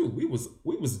fucking truth. We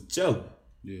was jelly.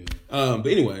 Yeah. But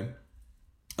anyway,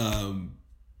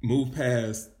 moved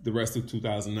past the rest of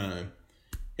 2009,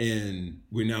 and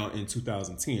we're now in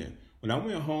 2010. When I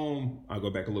went home, I'll go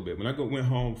back a little bit. When I went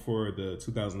home for the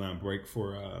 2009 break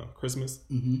for Christmas.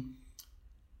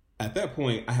 At that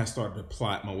point, I had started to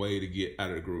plot my way to get out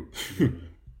of the group.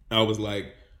 I was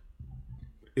like,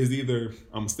 it's either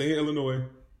I'm going to stay in Illinois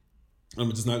I'm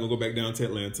just not gonna go back down to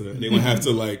Atlanta. They're gonna have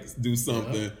to like do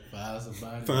something,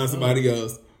 find somebody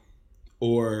else,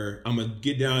 or I'm gonna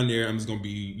get down there. I'm just gonna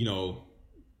be,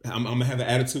 I'm gonna have an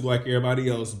attitude like everybody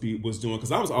else was doing,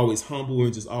 because I was always humble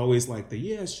and just always like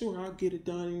yeah, sure, I'll get it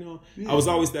done. I was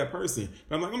always that person.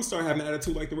 But I'm like, I'm gonna start having an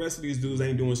attitude like the rest of these dudes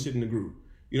ain't doing shit in the group.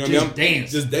 You know what I mean?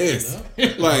 Just dance.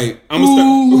 Like I'm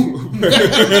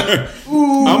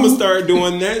gonna start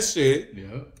doing that shit.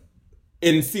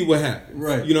 And see what happens.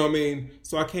 Right. You know what I mean?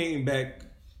 So I came back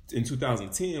in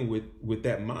 2010 with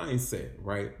that mindset,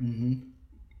 right? Mm-hmm.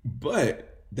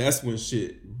 But that's when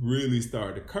shit really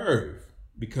started to curve,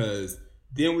 because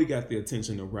then we got the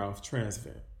attention of Ralph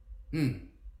Tresvant. Yeah,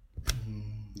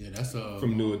 that's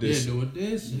from New Edition. Yeah, New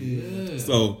Edition. Yeah.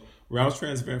 So Ralph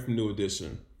Tresvant from New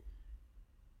Edition.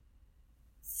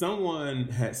 Someone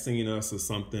had seen us or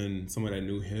something, someone that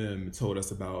knew him told us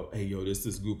about, hey, yo, this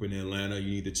group in Atlanta, you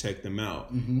need to check them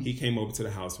out. Mm-hmm. He came over to the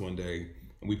house one day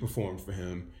and we performed for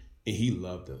him and he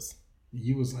loved us.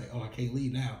 You was like, oh, I can't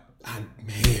leave now.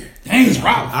 Man. Dang, it's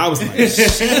Ralph. I was like,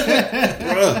 shit,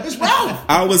 bro. It's Ralph.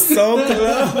 I was so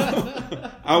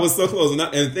close. I was so close.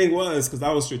 And the thing was, because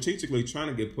I was strategically trying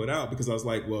to get put out, because I was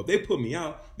like, well, if they put me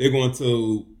out, they're going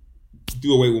to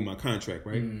do away with my contract,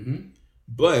 right? Mm-hmm.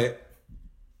 But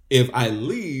if I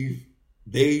leave,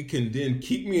 they can then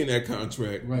keep me in that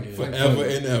contract forever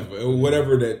and ever, or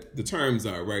whatever that the terms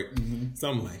are, right? Mm-hmm. So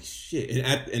I'm like, shit.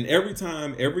 And every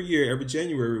time, every year, every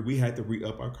January, we had to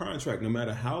re-up our contract. No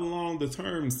matter how long the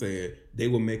term said, they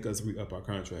will make us re-up our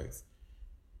contracts,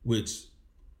 which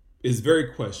is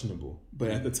very questionable.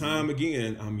 But at the time,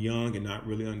 again, I'm young and not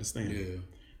really understanding.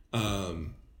 Yeah.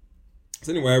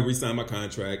 So anyway, I re-signed my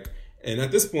contract. And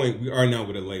at this point, we are now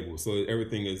with a label. So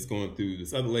everything is going through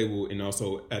this other label. And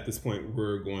also, at this point,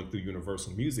 we're going through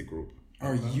Universal Music Group.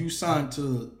 Are you signed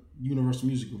to Universal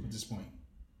Music Group at this point?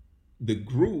 The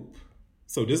group,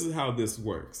 so this is how this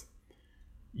works.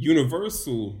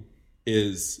 Universal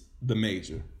is the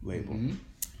major label. Mm-hmm.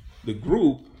 The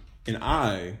group and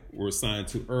I were signed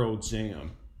to Earl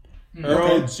Jam. Mm-hmm.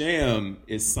 Earl Jam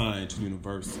is signed to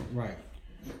Universal. Right.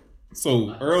 So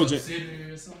like Earl Jam,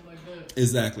 or something like that.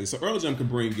 Exactly. So Earl Jam could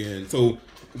bring in. So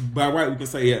by right, we can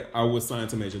say I was signed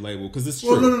to major label because it's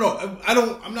true. Well,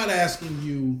 no. I'm not asking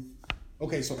you.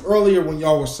 Okay, so earlier when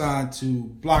y'all were signed to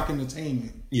Block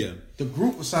Entertainment, the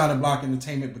group was signed to Block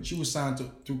Entertainment, but you were signed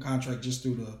through contract just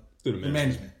through the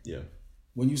management. Yeah.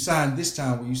 When you signed this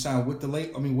time, were you signed with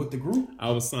with the group? I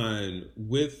was signed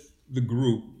with the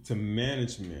group to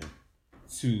management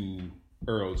to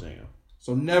Earl Jam.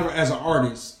 So never as an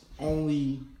artist.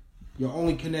 Your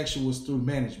only connection was through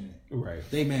management. Right.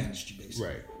 They managed you basically.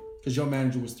 Right. Because your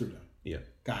manager was through them. Yeah.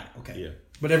 Got it. Okay. Yeah.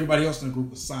 But everybody else in the group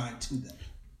was signed to them.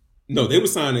 No, they were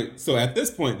signing. So at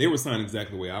this point, they were signed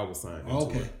exactly the way I was signed.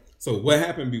 Okay. So what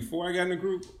happened before I got in the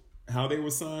group, how they were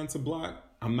signed to Block,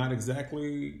 I'm not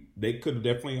exactly, they could have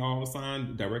definitely all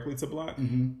signed directly to Block.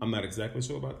 Mm-hmm. I'm not exactly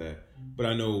sure about that. But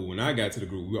I know when I got to the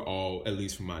group, we were all, at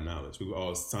least from my knowledge, we were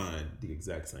all signed the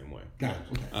exact same way. Got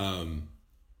it. Okay.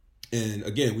 And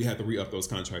again, we had to re-up those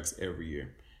contracts every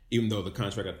year. Even though the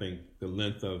contract, I think the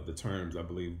length of the terms, I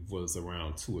believe, was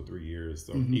around 2 or 3 years,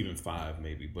 or even 5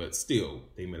 maybe. But still,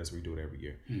 they made us redo it every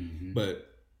year. Mm-hmm. But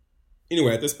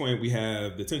anyway, at this point, we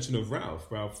have the attention of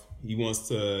Ralph. Ralph,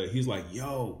 he's like,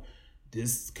 yo,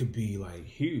 this could be like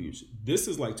huge. This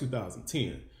is like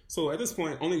 2010. So at this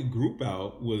point, only group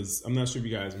out was, I'm not sure if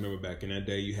you guys remember back in that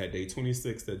day, you had Day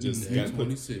 26 that just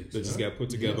got put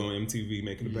together on MTV,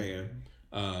 making a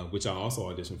band, which I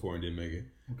also auditioned for and didn't make it.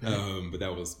 Okay. But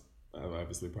that was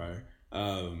obviously prior.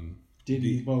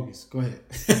 Diddy bogus. Go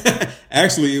ahead.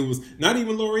 Actually, it was not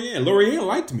even Lorianne. Lorianne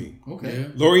liked me. Okay. Yeah.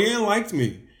 Lorianne liked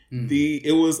me. Mm.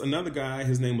 It was another guy.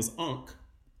 His name was Unk.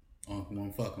 Unk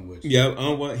wasn't fucking with Yeah,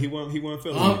 you. he wasn't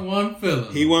feeling Unk me. wasn't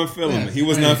feeling. He wasn't feeling it. He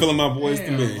was not feeling my voice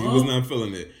to me. He was not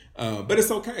feeling it. But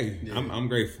it's okay. Yeah. I'm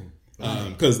grateful.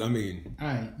 Because I mean, all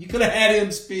right, you could have had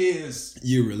him Spears.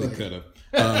 You really could have.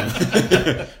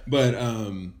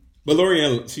 But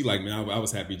Lorianne, she liked me. I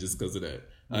was happy just because of that.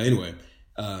 Anyway,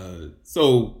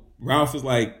 so Ralph was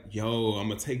like, yo, I'm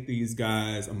going to take these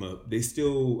guys. He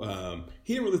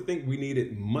didn't really think we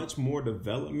needed much more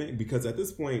development because at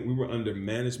this point we were under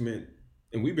management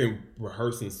and we've been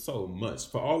rehearsing so much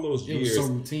for all those years. It was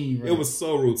so routine, right? It was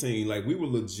so routine. Like we were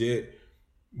legit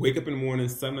wake up in the morning,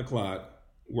 7:00,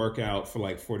 work out for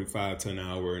like 45 to an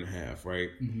hour and a half, right?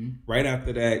 Mm-hmm. Right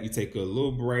after that, you take a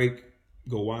little break,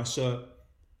 go wash up,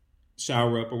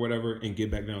 shower up or whatever, and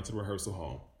get back down to the rehearsal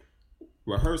hall.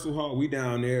 Rehearsal hall, we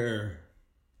down there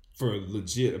for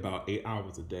legit about 8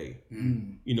 hours a day.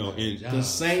 Mm. You know, and the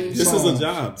same this songs. Is a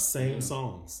job. Same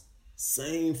songs.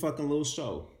 Same fucking little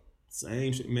show.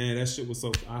 Same shit, man. That shit was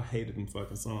so. I hated them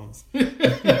fucking songs.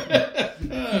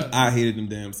 I hated them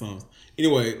damn songs.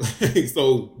 Anyway,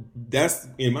 so that's,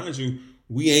 and mind you,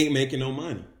 we ain't making no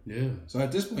money. Yeah. So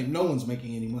at this point, no one's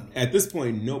making any money. At this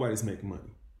point, nobody's making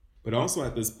money. But also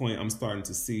at this point, I'm starting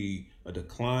to see a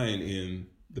decline in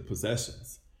the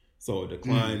possessions. So a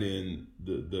decline in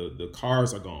the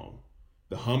cars are gone.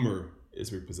 The Hummer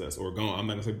is repossessed or gone. I'm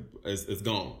not gonna say it's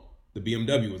gone. The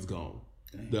BMW is gone.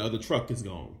 Dang. The other truck is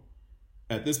gone.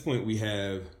 At this point, we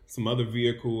have some other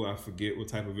vehicle. I forget what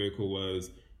type of vehicle it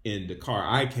was in the car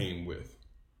I came with.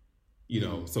 You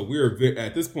know, so we're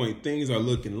at this point, things are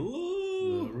looking a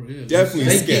little definitely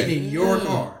they sketchy. Get in your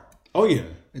car. Oh yeah,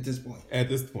 at this point. At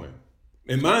this point,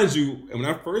 and mind you, when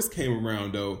I first came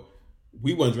around though,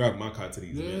 we wasn't driving my car to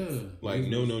these events. Like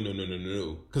no,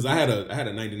 because I had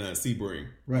a '99 Sebring.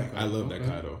 Right. I love that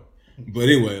car though. But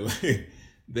anyway, like.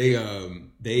 We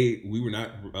were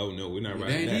not. Oh no, we're not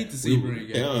riding that. They need the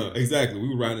Sebring. Exactly. We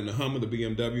were riding the Hummer, the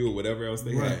BMW, or whatever else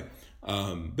they had.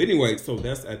 But anyway, so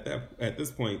that's at this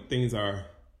point, things are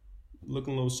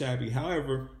looking a little shabby.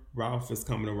 However, Ralph is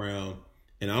coming around,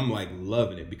 and I'm like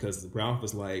loving it because Ralph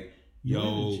is like,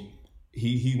 yo,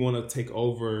 he want to take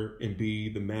over and be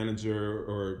the manager,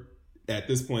 or at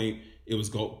this point, it was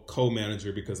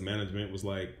co-manager because management was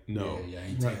like, no. Yeah,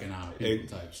 ain't taking out people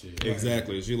type shit.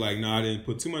 Exactly. She like, no, I didn't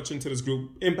put too much into this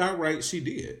group. And by right, she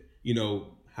did. You know,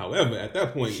 however, at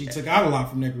that point. She took out a lot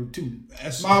from that group too.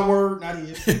 That's my word, not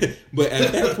his. But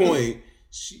at that point,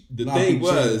 the thing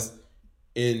was,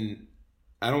 and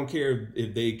I don't care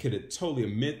if they could totally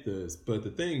admit this, but the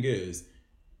thing is,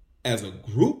 as a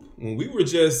group, when we were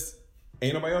just,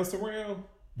 ain't nobody else around,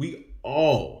 we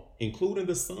all, including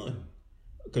the son,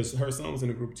 because her son was in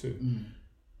the group too.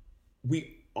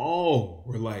 We all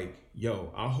were like,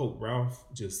 yo, I hope Ralph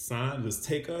just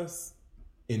take us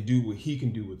and do what he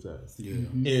can do with us. Yeah.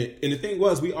 And the thing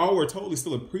was, we all were totally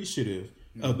still appreciative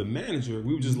of the manager.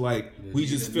 We were just like, we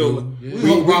just feel... We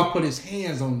hope Ralph put his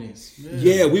hands on this.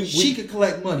 She could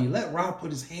collect money. Let Ralph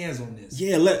put his hands on this.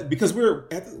 Yeah, because we're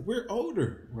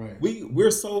older. Right.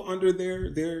 We're so under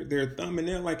their thumb and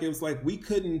there. Like, it was like, we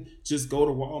couldn't just go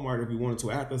to Walmart if we wanted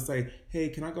to. I have to say, hey,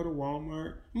 can I go to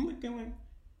Walmart?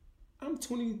 I'm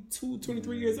 22,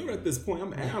 23 years old at this point.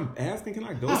 I'm asking, can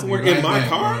I go somewhere in my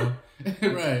car?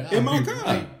 Right. In my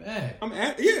car.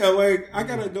 I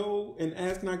gotta go and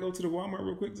ask, can I go to the Walmart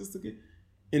real quick just to get...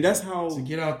 And that's how... To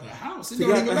get out the house. To get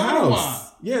out the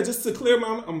house. Yeah, just to clear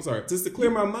my... I'm sorry. Just to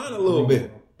clear my mind a little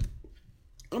bit.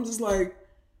 I'm just like...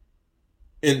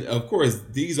 And of course,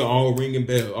 these are all ringing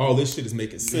bells. All this shit is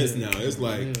making sense now. It's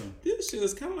like, this shit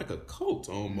is kind of like a cult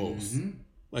almost.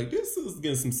 Like, this is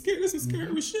getting some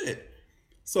scary shit.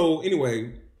 So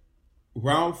anyway,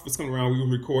 Ralph was coming around. We were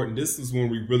recording. This is when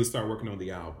we really started working on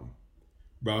the album.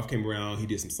 Ralph came around. He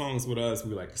did some songs with us.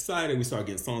 We were like excited. We started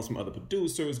getting songs from other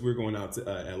producers. We were going out to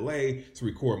LA to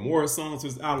record more songs for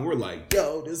this album. We're like,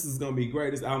 yo, this is going to be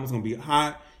great. This album's going to be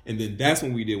hot. And then that's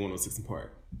when we did 106 &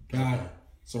 Park. Got it.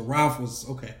 So Ralph was,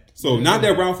 okay. So not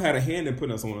that Ralph had a hand in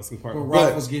putting us on 106 & Park. But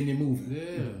Ralph was getting it moving.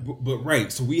 Yeah. But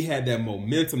right. So we had that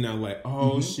momentum now, like,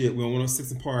 oh shit, we're on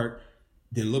 106 & Park.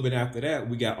 Then a little bit after that,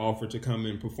 we got offered to come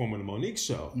and perform on the Monique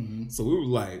show. So we were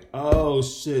like, oh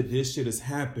shit, this shit has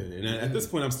happened. And at this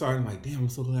point, I'm starting like, damn, I'm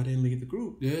so glad I didn't leave the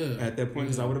group. Yeah. At that point,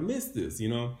 because I would have missed this, you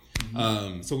know?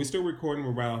 So we still recording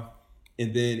with Ralph.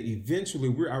 And then eventually,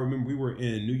 I remember we were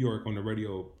in New York on the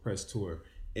radio press tour.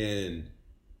 And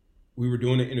we were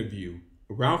doing an interview.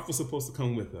 Ralph was supposed to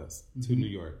come with us to New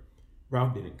York.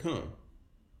 Ralph didn't come.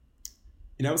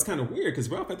 And that was kind of weird because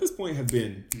Ralph at this point had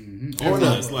been on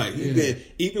us. Like, he'd been,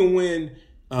 even when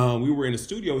we were in the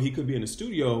studio, he could be in the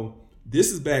studio.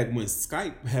 This is back when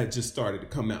Skype had just started to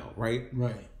come out, right?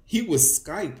 Right. He would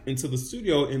Skype into the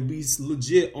studio and be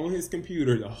legit on his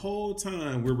computer the whole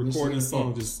time we're recording a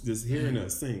song, just hearing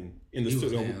us sing in the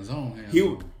studio.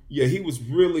 He was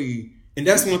really, and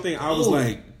that's one thing I was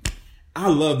like, I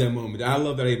love that moment. I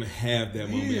love that I even have that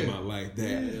moment in my life.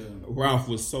 That Ralph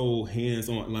was so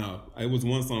hands-on. Now, it was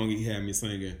one song he had me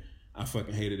singing. I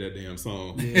fucking hated that damn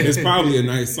song. It's probably a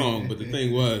nice song, but the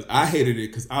thing was, I hated it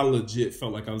because I legit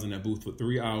felt like I was in that booth for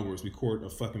 3 hours recording a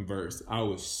fucking verse. I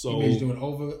was so... He was doing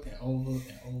over and over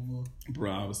and over.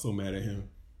 Bro, I was so mad at him.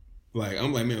 Like,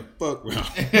 I'm like, man, fuck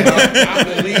Ralph. I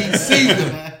believe see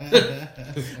them.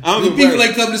 The people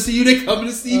ain't coming to see you, they coming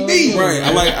to see me. Right.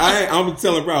 I'm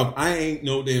telling Ralph, I ain't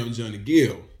no damn Johnny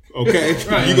Gill. Okay?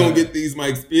 You gonna get these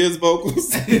Mike Spears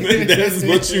vocals? That's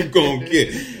what you gonna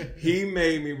get. He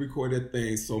made me record that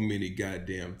thing so many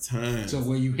goddamn times. So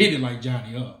when you hit it like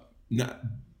Johnny up? Not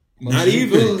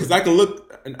even. Because I can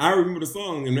look, and I remember the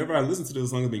song, and whenever I listen to the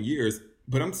song, it's been years,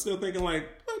 but I'm still thinking like,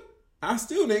 I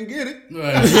still didn't get it.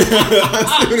 Right. I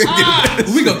still didn't get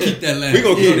it. We gonna keep that last. We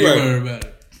gonna keep it. Worry about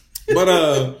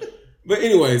it. But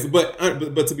anyways, but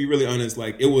to be really honest,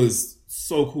 like it was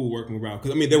so cool working with Ralph,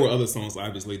 because I mean there were other songs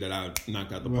obviously that I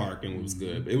knocked out the park and was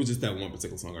good, but it was just that one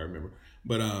particular song I remember.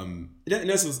 But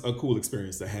that's just a cool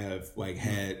experience to have, like,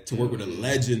 had to work with a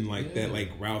legend like that,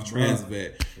 like Ralph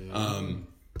Transvet.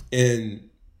 And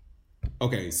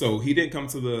okay, so he didn't come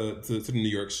to the New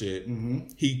York shit.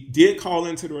 He did call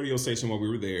into the radio station while we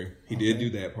were there. He did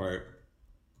do that part.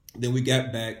 Then we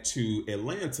got back to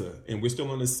Atlanta, and we're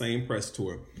still on the same press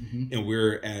tour, and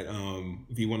we're at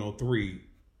V103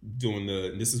 doing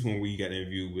this is when we got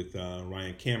interviewed with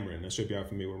Ryan Cameron. Not sure if y'all are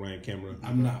familiar with Ryan Cameron.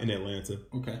 I'm not. In Atlanta.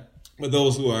 Okay. But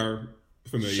those who are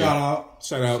familiar, shout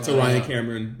out to Ryan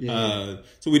Cameron. Yeah.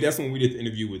 So that's when we did the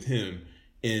interview with him,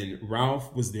 and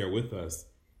Ralph was there with us,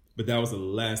 but that was the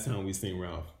last time we seen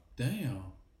Ralph. Damn.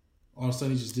 All of a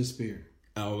sudden he just disappeared.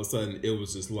 All of a sudden it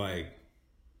was just like,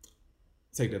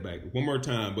 take that back one more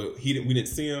time, but we didn't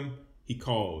see him. He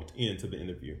called into the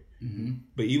interview.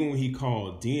 But even when he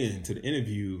called in to the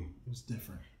interview,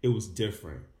 it was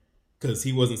different. Because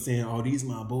he wasn't saying, "Oh, these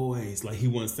my boys." Like, he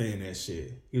wasn't saying that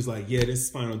shit. He was like, "Yeah, this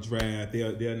is Final Draft.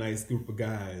 They're a nice group of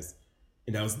guys."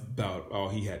 And that was about all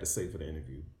he had to say for the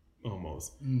interview,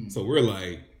 almost. So we're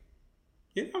like,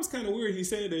 yeah, that was kind of weird. He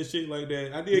said that shit like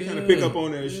that. I did kind of pick up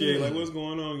on that shit. Like, what's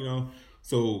going on, you know?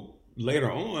 So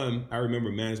later on, I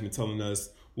remember management telling us,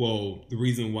 well, one of the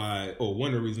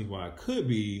reasons why it could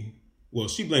be, well,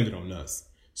 she blamed it on us.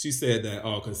 She said that,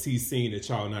 because he's seen that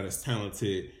y'all not as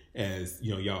talented as,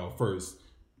 you know, y'all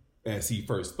as he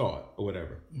first thought, or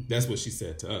whatever. That's what she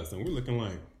said to us. And we're looking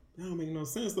like, that don't make no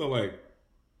sense, though. Like,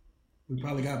 we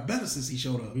probably got better since he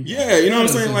showed up. Yeah, you know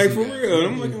what I'm saying? Like, for real. And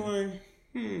I'm looking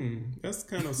like, that's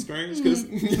kind of strange, because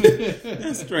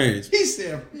that's strange. He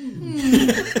said,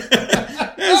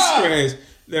 that's strange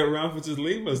that Ralph would just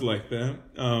leave us like that.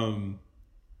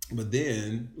 But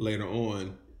then later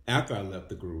on, after I left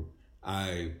the group,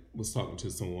 I was talking to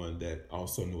someone that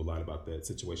also knew a lot about that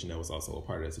situation, that was also a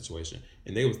part of that situation.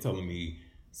 And they was telling me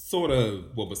sort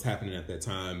of what was happening at that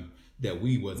time that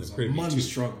we wasn't privy to. It was a money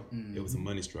struggle. It was a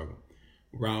money struggle.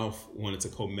 Ralph wanted to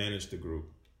co-manage the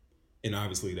group. And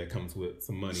obviously that comes with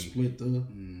some money. Split the...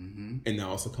 And that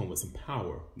also comes with some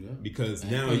power. Yeah. Because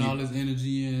and now putting all his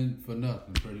energy in for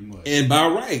nothing, pretty much. And by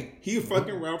right, he a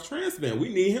fucking Ralph Transvet.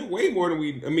 We need him way more than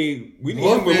we need him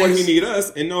more than he need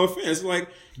us. And no offense, like,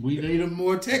 we need him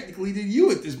more technically than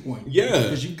you at this point. Yeah.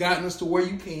 Because you've gotten us to where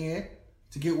you can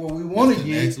to get what we want to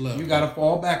get. You got to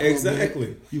fall back a little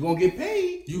bit. You're going to get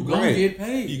paid. You're going to get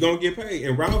paid. You're going to get paid.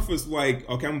 And Ralph was like,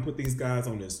 okay, I'm going to put these guys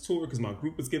on this tour because my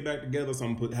group is get back together, so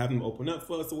I'm going to have them open up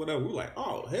for us or whatever. We're like,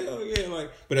 oh, hell yeah.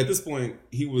 Like, but at this point,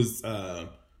 he was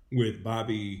with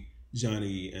Bobby,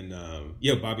 Johnny, and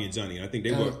Bobby and Johnny. I think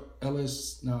they were...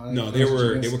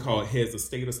 they were called Heads of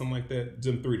State or something like that.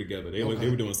 Them three together. They were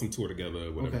doing some tour together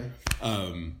or whatever.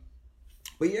 Okay.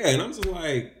 But yeah, and I'm just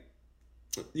like...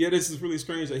 Yeah, this is really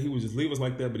strange that he would just leave us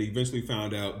like that, but he eventually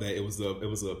found out that it was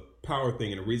a power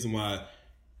thing, and the reason why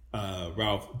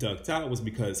Ralph ducked out was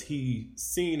because he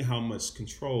seen how much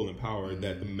control and power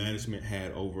that the management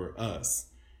had over us,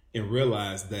 and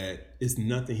realized that it's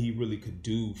nothing he really could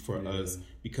do for us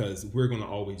because we're going to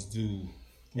always do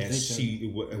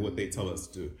what they tell us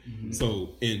to do.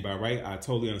 So, and by right, I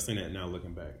totally understand that now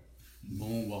looking back.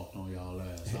 Moonwalked on y'all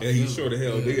ass. Yeah, he sure the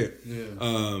hell did. Yeah.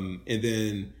 And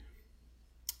then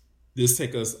this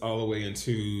take us all the way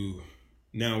into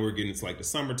now we're getting to like the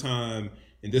summertime,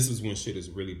 and this is when shit is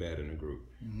really bad in the group.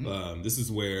 This is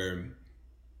where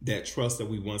that trust that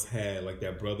we once had, like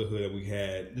that brotherhood that we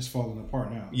had, it's falling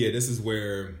apart now. Yeah, this is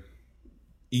where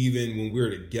even when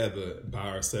we're together by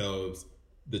ourselves,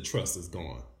 the trust is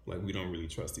gone. Like, we don't really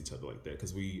trust each other like that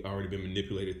because we already been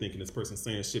manipulated thinking this person's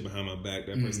saying shit behind my back,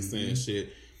 that person's saying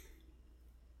shit,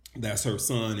 that's her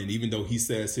son, and even though he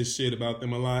says his shit about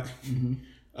them a lot,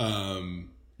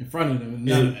 in front of them,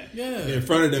 none of that. Yeah. In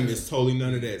front of them, it's totally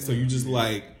none of that. So you just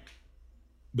like,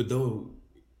 but though,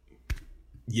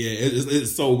 yeah,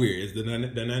 it's so weird. It's the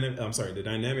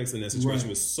dynamics in that situation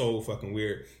was so fucking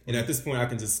weird. And at this point, I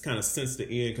can just kind of sense the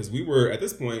end because we were at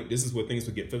this point. This is where things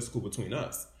would get physical between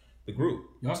us, the group.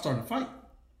 Y'all started to fight.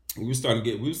 We started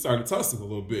to tussle a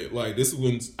little bit. Like, this is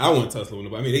when I wasn't tussling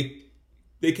with nobody. I mean,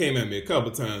 they came at me a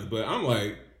couple times, but I'm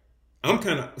like, I'm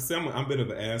a bit of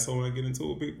an asshole when I get into it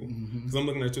with people. Because I'm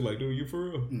looking at you like, dude, you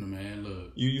for real? No, man,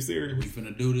 look. You serious? We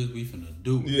finna do this. We finna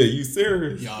do it. Yeah, you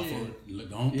serious? Y'all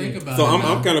don't think about it. So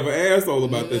I'm kind of an asshole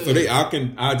about that. So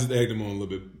I just egg them on a little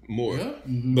bit more. Yeah.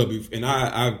 But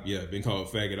I've been called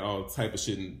faggot, all type of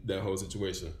shit in that whole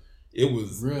situation. It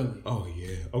was really. Oh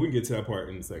yeah. Oh, we can get to that part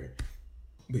in a second.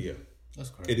 But yeah, that's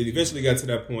crazy. It eventually got to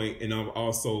that point, and I've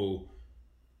also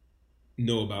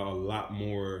know about a lot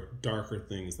more darker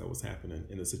things that was happening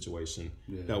in the situation.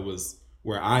 Yeah. That was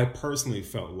where I personally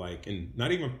felt like, and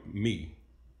not even me,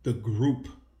 the group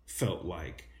felt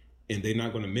like, and they're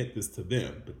not going to admit this to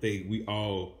them, but we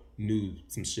all knew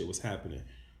some shit was happening,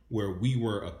 where we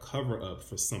were a cover up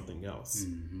for something else.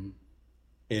 Mm-hmm.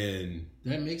 And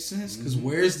that makes sense, because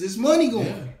where's this money going?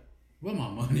 Yeah. Where my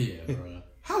money at, bro?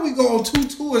 How we go on 2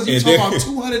 tours? You talking about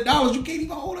 $200? You can't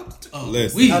even hold up to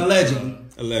allegedly.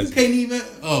 You can't even.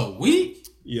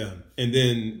 Yeah, and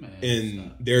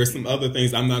then there's some other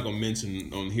things I'm not gonna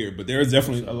mention on here, but there's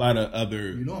definitely a lot of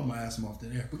other. You know, I'm gonna ask them off the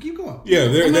air, but keep going. Yeah,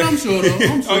 I'm sure.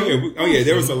 Though.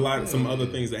 There was a lot, some other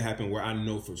things that happened where I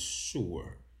know for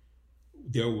sure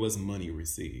there was money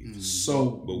received. Mm-hmm.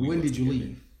 So, when did you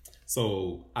leave?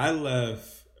 So I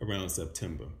left around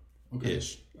September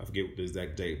ish. I forget the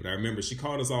exact date, but I remember she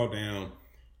called us all down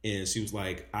and she was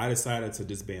like, I decided to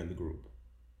disband the group.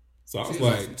 So I was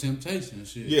like, temptation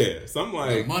shit. Yeah. So I'm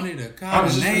like, money to call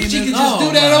the name. She could just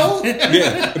do that on.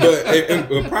 Yeah.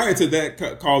 But prior to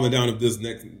that calling down of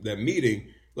that meeting,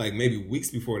 like maybe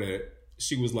weeks before that,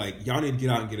 she was like, y'all need to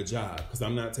get out and get a job because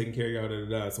I'm not taking care of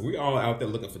y'all. So we all out there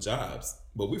looking for jobs.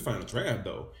 But we found a draft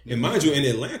though. And mind you, in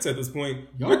Atlanta at this point,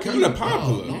 we're kind of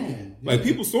popular. Like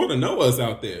people sort of know us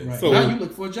out there. Right. So now you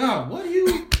look for a job. What are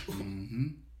you?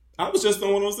 I was just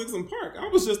on 106 in Park. I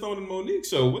was just on the Monique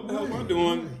show. What the hell am I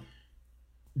doing?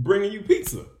 Bringing you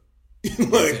pizza.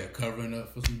 Like covering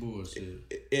up for some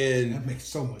bullshit. And that makes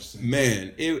so much sense.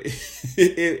 Man,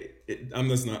 I'm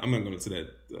not going to that.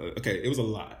 Okay, it was a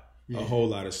lot. Yeah. A whole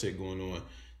lot of shit going on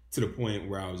to the point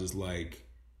where I was just like,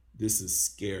 this is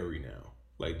scary now.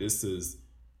 Like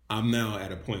I'm now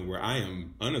at a point where I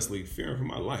am honestly fearing for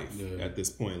my life at this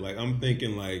point. Like I'm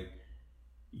thinking like,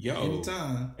 yo,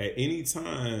 at any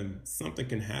time something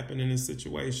can happen in this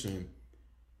situation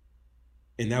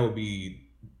and that would be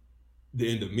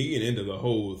the end of me and end of the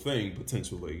whole thing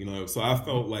potentially, you know? So I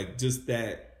felt like just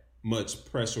that much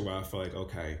pressure where I felt like,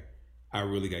 okay, I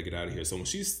really got to get out of here. So when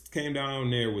she came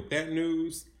down there with that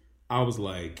news, I was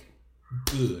like,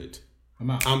 good.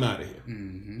 I'm out of here,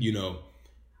 you know?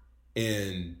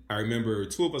 And I remember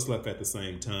 2 of us left at the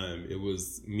same time. It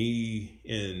was me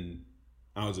and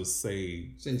I'll just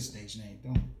say the stage name.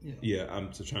 Don't. Yeah,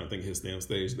 I'm just trying to think of his damn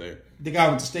stage name. The guy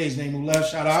with the stage name who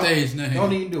left. Shout out. Stage name.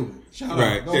 Don't even do it. Shout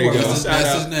out. Don't worry.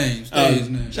 That's his name. Stage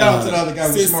name. Shout out to the other guy.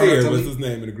 Sincere was his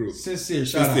name in the group. Sincere.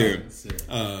 Shout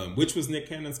out. Which was Nick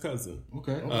Cannon's cousin.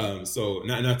 Okay. So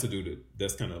not to do that.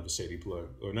 That's kind of a shady plug,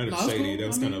 or not shady. Cool. That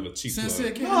was kind of a cheap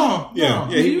Sincere plug. No.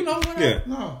 You know what? Yeah.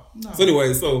 No. So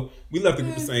anyway, so we left the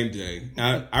group the same day.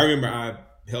 I remember I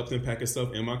helped him pack his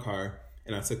stuff in my car,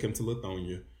 and I took him to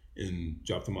Lithonia and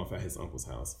dropped him off at his uncle's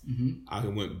house. I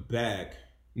went back.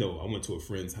 No, I went to a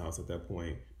friend's house at that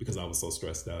point because I was so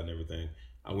stressed out and everything.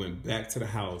 I went back to the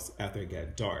house after it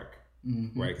got dark,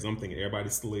 right? Because I'm thinking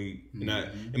everybody's asleep. And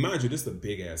mind you, this is a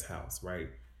big ass house, right?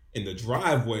 And the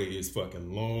driveway is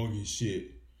fucking long as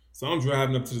shit. So I'm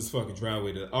driving up to this fucking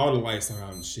driveway that all the lights are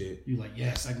out and shit. You're like,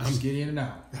 yes, I can just get in and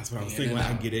out. That's what I was thinking. Like, I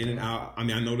can get in and out. I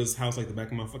mean, I know this house like the back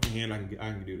of my fucking hand. I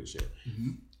can do this shit.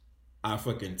 I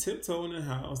fucking tiptoe in the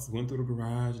house, went through the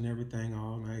garage and everything,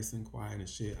 all nice and quiet and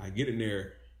shit. I get in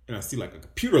there and I see like a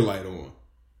computer light on.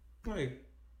 I'm like,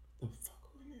 the fuck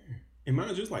in there? And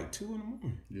mind you, it's like 2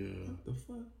 a.m. Yeah. What the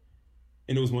fuck?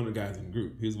 And it was one of the guys in the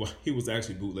group. He was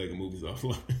actually bootlegging movies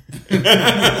offline.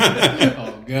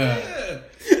 Oh God!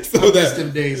 So that's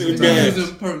them days. He was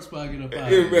in Perks pocket up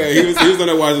out. Yeah, man. He was on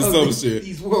there watching some shit.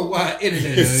 These worldwide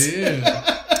internet.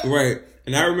 Yeah. Right.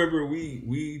 And I remember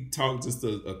we talked just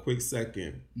a quick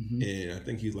second, and I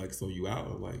think he's like, "So you out?"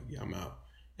 I'm like, "Yeah, I'm out."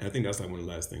 And I think that's like one of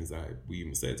the last things we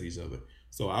even said to each other.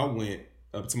 So I went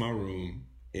up to my room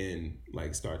and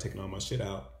like started taking all my shit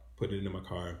out, putting it in my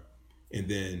car, and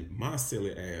then my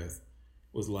silly ass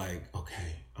was like,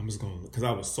 "Okay, I'm just going," because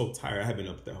I was so tired. I had been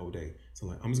up that whole day, so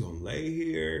like I'm just gonna lay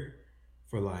here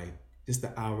for like just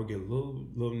an hour, get a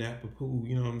little nap of pool,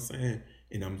 you know what I'm saying?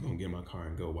 And I'm just gonna get in my car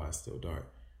and go while it's still dark.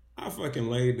 I fucking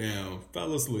laid down,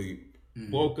 fell asleep,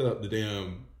 woke up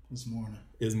this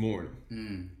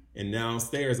morning. And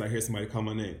downstairs I hear somebody call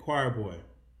my name, Choir Boy.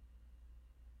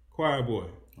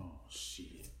 Oh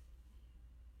shit.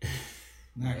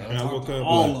 And I woke up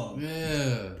all of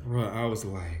them. Bro, I was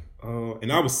like, oh,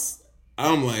 and I'm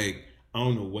like, I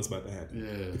don't know what's about to happen.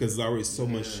 Yeah. Because there's already so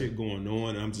much shit going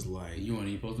on, and I'm just like, you weren't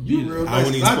even supposed to be there. I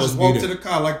just walked to the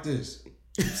car like this.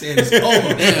 Saying it's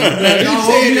over. Damn,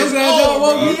 y'all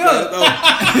woke me up.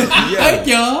 Thank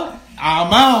y'all.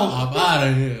 I'm out. I'm out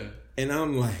of here. And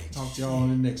I'm like, talk to y'all in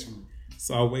the next room.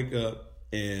 So I wake up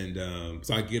And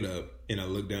so I get up and I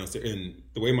look downstairs, and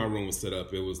the way my room was set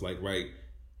up, it was like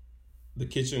the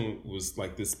kitchen was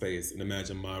like this space, and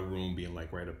imagine my room being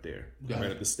like right up there,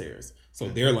 right up the stairs. So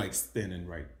they're like standing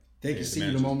right. They can see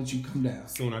you the moment you come down.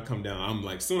 Soon I come down, I'm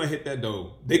like, soon I hit that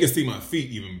door, they can see my feet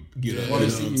even get up. Yeah, You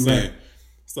know what I'm saying?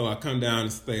 So I come down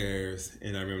the stairs,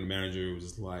 and I remember the manager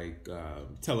was like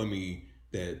telling me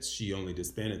that she only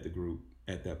disbanded the group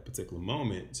at that particular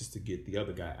moment just to get the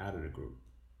other guy out of the group.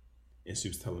 And she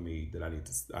was telling me that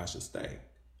I should stay.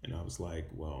 And I was like,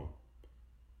 well,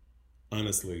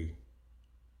 honestly,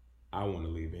 I want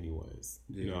to leave anyways.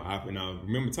 Yeah. You know, I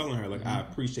remember telling her, like, I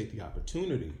appreciate the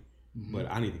opportunity,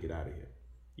 but I need to get out of here,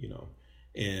 you know.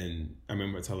 And I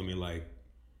remember her telling me, like,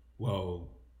 well,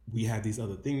 we have these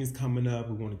other things coming up.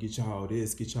 We want to get y'all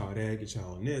this, get y'all that, get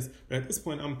y'all on this. But at this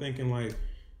point, I'm thinking, like,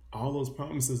 all those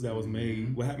promises that was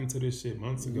made, what happened to this shit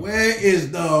months ago? Where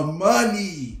is the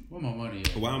money? Where my money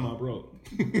at? Why am I broke?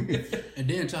 And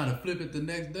then trying to flip it the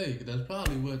next day, because that's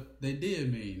probably what they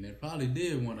did mean. They probably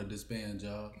did want to disband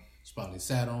y'all. Just probably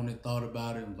sat on it, thought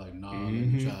about it, and was like, nah, let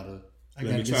me try to... I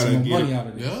gotta get some more money out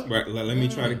of this. Yeah. Right, let me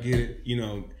try to get it, you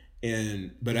know.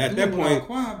 But at that point...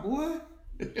 Quiet, boy.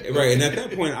 Right, and at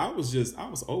that point, I was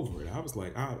over it. I was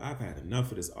like, I've had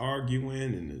enough of this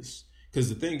arguing and this... Because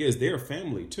the thing is, they're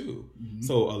family too.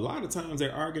 So a lot of times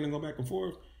they're arguing and go back and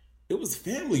forth. It was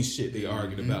family shit they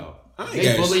argued about.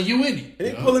 They pulling you in it.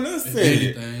 They pulling us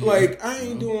in it. Like, I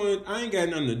ain't got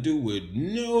nothing to do with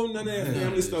none of that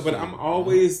family stuff. But I'm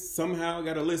always somehow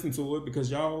got to listen to it because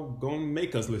y'all gonna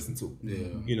make us listen to it. Yeah.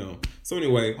 You know. So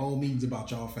anyway. Whole meetings about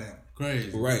y'all family.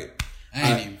 Crazy. Right.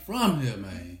 I ain't even from here,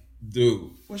 man.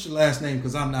 Dude. What's your last name?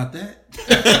 Because I'm not that.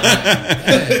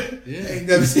 I ain't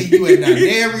never seen you at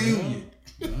that reunion.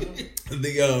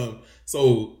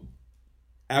 So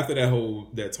after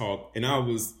that talk, and I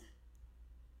was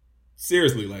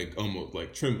seriously like almost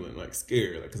like trembling, like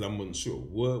scared, like because I wasn't sure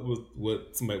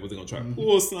what somebody was gonna try to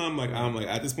pull something. Like I'm like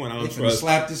at this point I don't trust.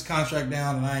 Slap this contract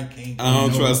down, and I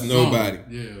don't trust nobody.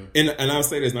 Yeah. And I'll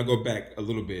say this, and I'll go back a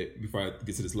little bit before I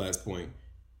get to this last point,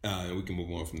 and we can move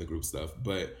on from the group stuff.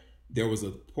 But there was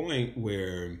a point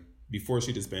where before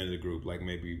she disbanded the group, like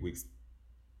maybe weeks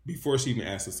before she even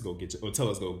asked us to go tell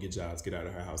us to go get jobs, get out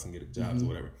of her house and get jobs or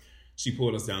whatever, she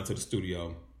pulled us down to the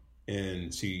studio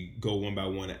and she go one by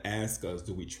one and ask us,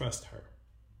 do we trust her?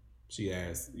 She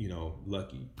asked,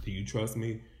 Lucky, do you trust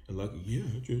me? And Lucky, yeah,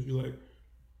 I trust you. Like,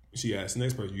 she asked the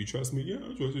next person, you trust me? Yeah,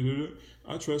 I trust you.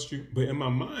 I trust you. But in my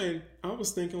mind, I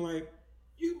was thinking like,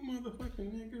 you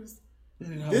motherfucking niggas.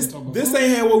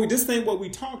 This ain't what we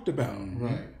talked about.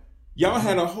 Right. Y'all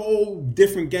had a whole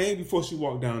different game before she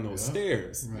walked down those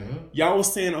stairs. Right. Y'all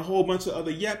was saying a whole bunch of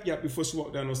other yap before she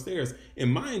walked down those stairs.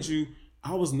 And mind you,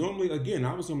 I was normally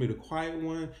the quiet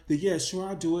one. Sure,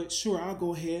 I'll do it. Sure, I'll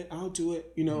go ahead. I'll do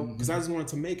it. Because I just wanted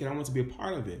to make it. I wanted to be a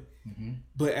part of it.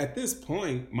 But at this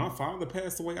point, my father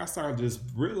passed away. I started just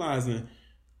realizing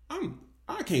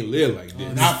I can't live like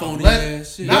this. Not for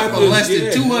less than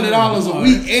 $200 a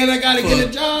week, and I gotta get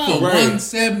a job. For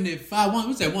 $175,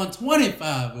 what's that?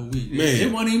 $125 a week. Man,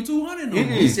 it wasn't even $200 no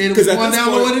more. He said it was one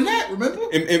down lower than that. Remember?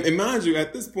 And mind you,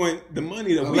 at this point, the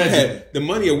money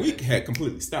a week had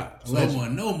completely stopped. So there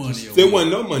wasn't no money. There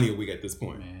wasn't no money a week at this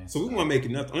point. Man, so we weren't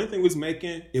making nothing. The only thing we was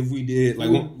making, if we did like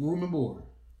room and board.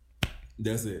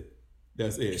 That's it.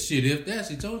 Shit, if that,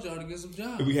 she told y'all to get some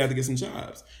jobs. We had to get some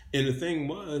jobs. And the thing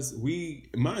was,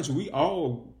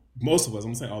 most of us,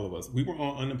 I'm going to say all of us, we were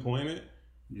on unemployment.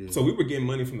 Yeah. So we were getting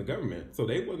money from the government. So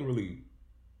they wasn't really...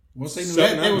 Once they knew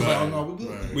that, they was like, oh no, we good.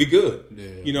 Right. We good.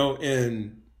 Yeah.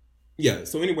 And yeah.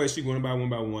 So anyway, she went one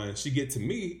by one. She get to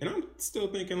me, and I'm still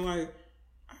thinking like,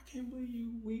 I can't believe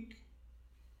you weak.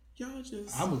 Y'all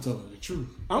just... I'm going to tell her the truth.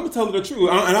 I'm going to tell her the truth.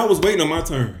 And I was waiting on my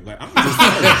turn. Like, I'm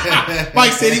just...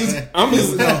 Mike said he was... I'm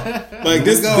just... like,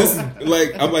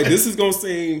 this is going to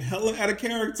seem hella out of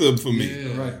character for me.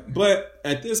 Yeah, right. But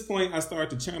at this point, I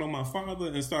started to channel my father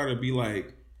and started to be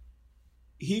like,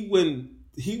 he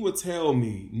would tell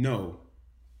me, no.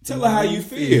 Tell her how you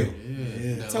feel.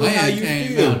 Yeah. Tell her how you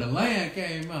feel. The land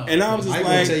came out. And I was just I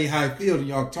like... I tell you how I feel and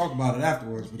y'all talk about it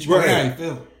afterwards. But you know how you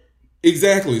feel.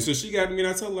 Exactly. So she got me and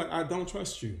I told her, like, I don't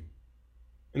trust you.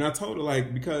 And I told her,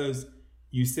 like, because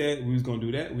you said we was going to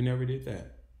do that, we never did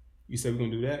that. You said we were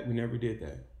going to do that, we never did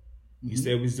that. You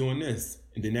said we was doing this,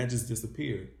 and then that just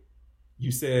disappeared. You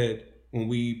said when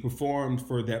we performed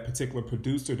for that particular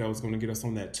producer that was going to get us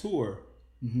on that tour,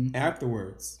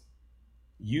 afterwards,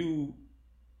 you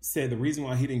said the reason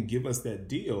why he didn't give us that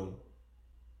deal,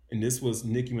 and this was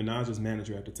Nicki Minaj's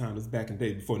manager at the time. This was back in the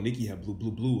day before Nicki had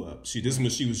blew up. This was when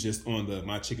she was just on the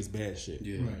My Chick Is Bad shit.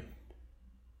 Yeah. Right.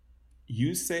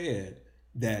 You said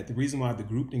that the reason why the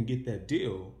group didn't get that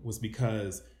deal was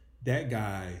because that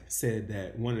guy said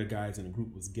that one of the guys in the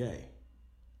group was gay.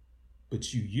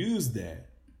 But you used that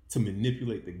to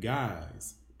manipulate the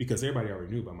guys because everybody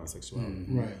already knew about my sexuality.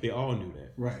 Right. They all knew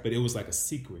that. Right. But it was like a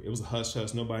secret. It was a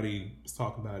hush-hush. Nobody was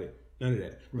talking about it. None of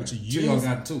that. Right. But y'all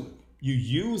got to it. You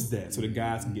use that so the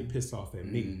guys can get pissed off at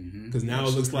me. Because now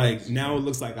it looks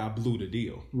like I blew the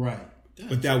deal. Right.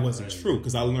 But that wasn't true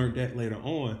because I learned that later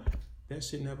on. That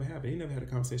shit never happened. He never had a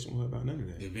conversation with her about none of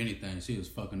that. If anything, she was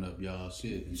fucking up y'all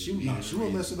shit. She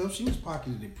won't mess it up. She was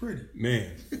pocketed it pretty.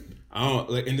 Man, I don't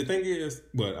like. And the thing is,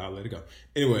 but I'll let it go.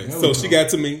 Anyway, so she got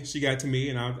to me,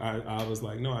 and I was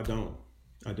like, no, I don't.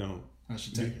 How'd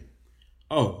she take it?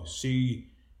 Oh,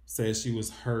 she said she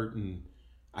was hurt, and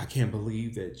I can't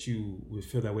believe that you would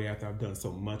feel that way after I've done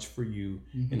so much for you,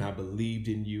 and I believed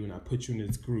in you, and I put you in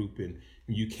this group, and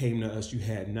you came to us, you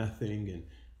had nothing, and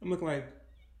I'm looking like.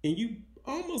 And you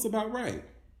almost about right.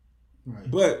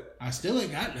 But I still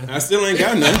ain't got nothing. Where's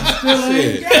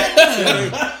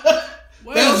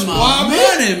my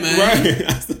money, man? Right.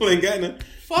 I still ain't got nothing.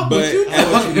 Fuck what you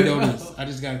I want you to know this. I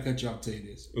just got to cut you off and tell you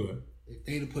this. What? If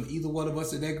they'd have put either one of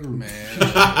us in that group, man.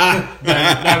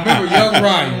 now remember, young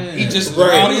Ryan, he just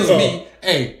audience me.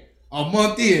 Hey, a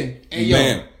month in, hey, yo,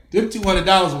 them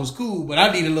 $200 was cool, but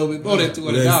I need a little bit more than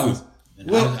 $200.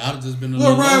 Well, I'd have just been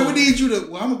Ryan, we need you to.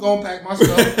 Well, I'm gonna go and pack my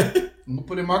stuff. I'm gonna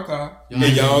put it in my car.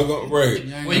 Y'all go right.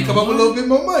 When you come up with a little bit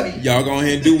more money, y'all go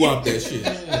ahead and do-wop that shit.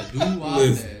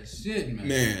 That shit,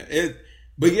 man.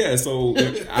 But yeah, so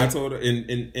I told her,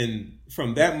 and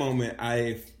from that moment,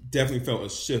 I definitely felt a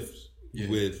shift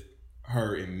with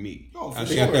her and me. Oh, I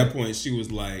think at that point she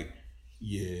was like,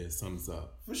 "Yeah, something's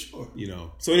up." For sure. You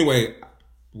know. So anyway,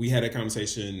 we had a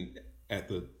conversation at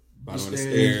the bottom of the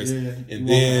stairs, and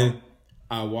then.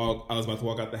 I was about to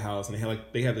walk out the house, and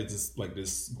they had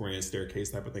this grand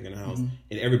staircase type of thing in the house,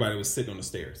 and everybody was sitting on the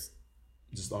stairs,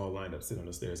 just all lined up sitting on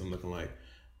the stairs. I'm looking like,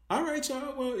 all right,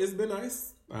 y'all. Well, it's been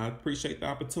nice. I appreciate the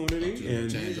opportunity,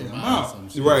 and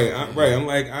right. I'm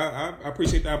like, I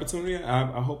appreciate the opportunity.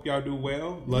 I hope y'all do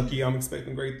well. Lucky, I'm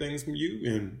expecting great things from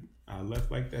you, and I left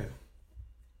like that.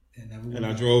 And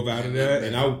I drove out of there,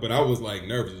 but I was like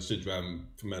nervous and shit driving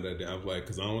from out of there. I was like,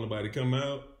 because I don't want nobody to come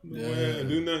out and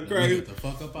do nothing crazy.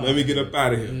 Let me get up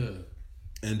out of here.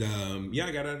 Yeah. And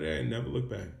I got out of there and never looked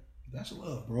back. That's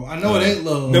love, bro. I know it ain't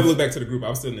love. Never looked back to the group. I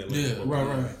was still in that. Yeah,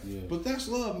 right. Yeah. But that's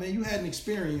love, man. You had an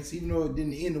experience, even though it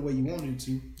didn't end the way you wanted it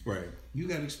to. Right. You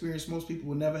got an experience most people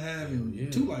will never have in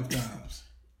 2 lifetimes.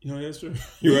 You know, that's true.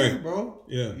 You're right, bro.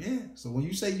 Yeah. So when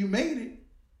you say you made it,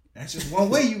 that's just one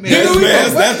way you made it.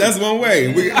 That's one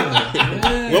way. We're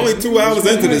only 2 hours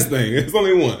into this thing. It's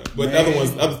only one. But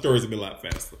the other stories have been a lot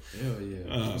faster. Hell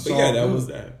yeah. But yeah, that was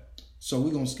that. So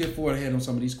we're going to skip forward ahead on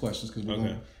some of these questions because we're going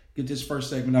to get this first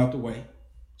segment out the way.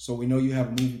 So we know you have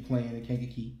a movie playing in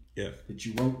Kankakee that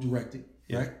you wrote, directed,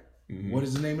 right? Mm-hmm. What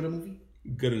is the name of the movie?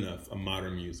 Good Enough, a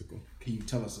modern musical. Can you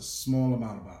tell us a small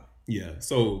amount about it? Yeah.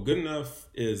 So Good Enough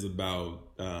is about...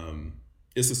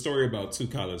 it's a story about 2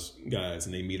 college guys,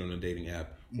 and they meet on a dating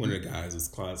app. One of the guys is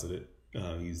closeted.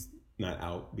 He's not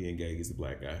out being gay. He's a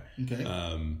black guy. Okay.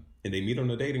 And they meet on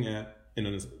a dating app, and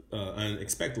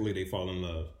unexpectedly they fall in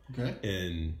love. Okay.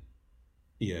 And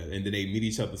then they meet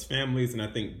each other's families, and I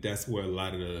think that's where a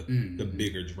lot of the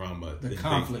bigger drama, the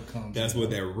conflict comes. That's where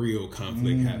that real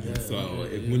conflict happens.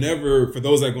 Whenever, for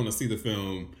those that are going to see the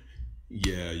film,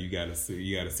 you gotta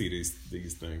see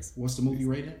these things. What's the movie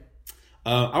rated?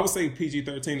 I would say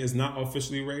PG-13 is not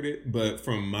officially rated, but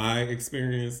from my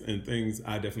experience and things,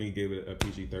 I definitely give it a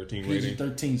PG-13 rating.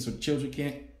 PG-13, so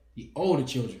older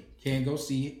children can't go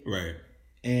see it. Right.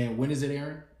 And when is it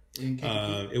airing?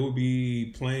 It will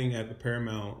be playing at the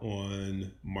Paramount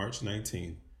on March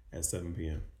 19th at 7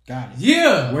 p.m. Got it.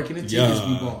 Yeah. Where can the tickets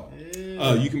be bought?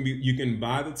 You can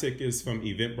buy the tickets from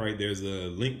Eventbrite. There's a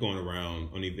link going around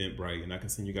on Eventbrite, and I can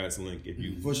send you guys a link if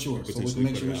you for sure. So we can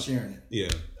make sure we're sharing it. Yeah.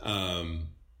 And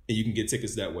you can get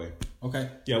tickets that way. Okay.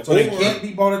 Yeah. So they can't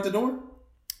be bought at the door?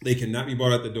 They cannot be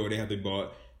bought at the door. They have to be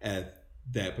bought at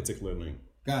that particular link.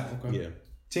 Got it. Okay. Yeah.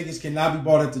 Tickets cannot be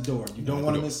bought at the door. You don't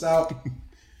want to miss out.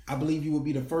 I believe you will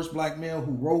be the first black male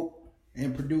who wrote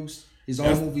and produced his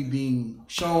own movie being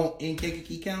shown in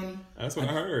Kankakee County. That's what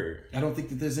I heard. I don't think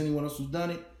that there's anyone else who's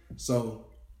done it. So,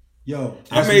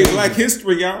 I made Black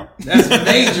history, y'all. That's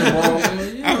major, bro.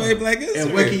 I made Black history.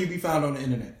 And where can you be found on the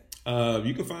internet?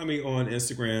 You can find me on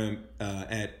Instagram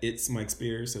at It's Mike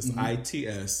Spears. That's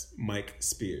ITS Mike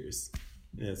Spears.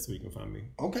 That's where you can find me.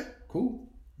 Okay, cool.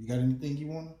 You got anything you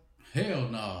want to Hell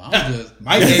no. I'm just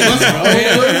Mike gave us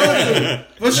a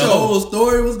the whole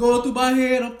story was going through my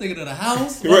head. I'm thinking of the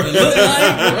house, what it look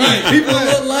like, people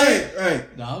look like.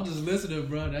 Right. No, I'm just listening,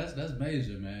 bro. That's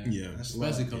major, man. Yeah,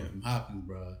 especially coming from Hopkins,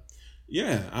 bro.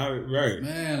 Yeah, right.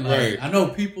 Man, like I know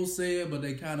people say it, but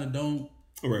they kind of don't.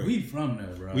 Right. We from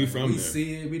there, bro. We from there. We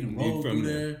see it. We done roll through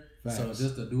there. So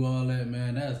just to do all that,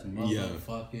 man, that's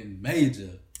motherfucking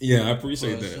major. Yeah, I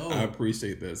appreciate that. Sure. I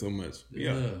appreciate that so much.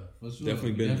 Yeah, for sure.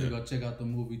 Definitely go check out the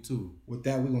movie too. With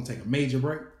that, we're gonna take a major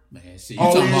break. Man, shit, you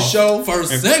talking about show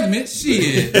first segment?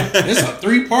 Shit, it's a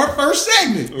 3-part first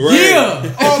segment. Right.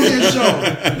 Yeah, all this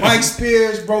show. Mike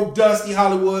Spears, Broke Dusty,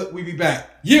 Hollywood. We be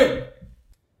back. Yeah.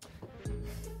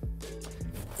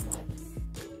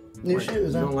 New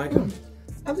shoes. You don't like them?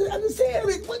 I'm just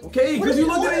saying. Okay, because you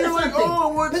look at it, you're like,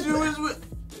 oh, what shoe is what?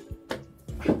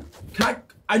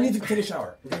 I need to take a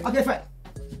shower. Okay, fine.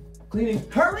 Cleaning.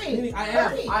 Hurry! Cleaning.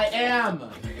 Hurry. I am.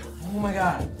 Oh my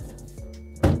god.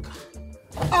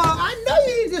 Oh, I know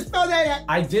you need to spell that out.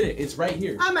 I did it. It's right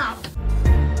here. I'm out.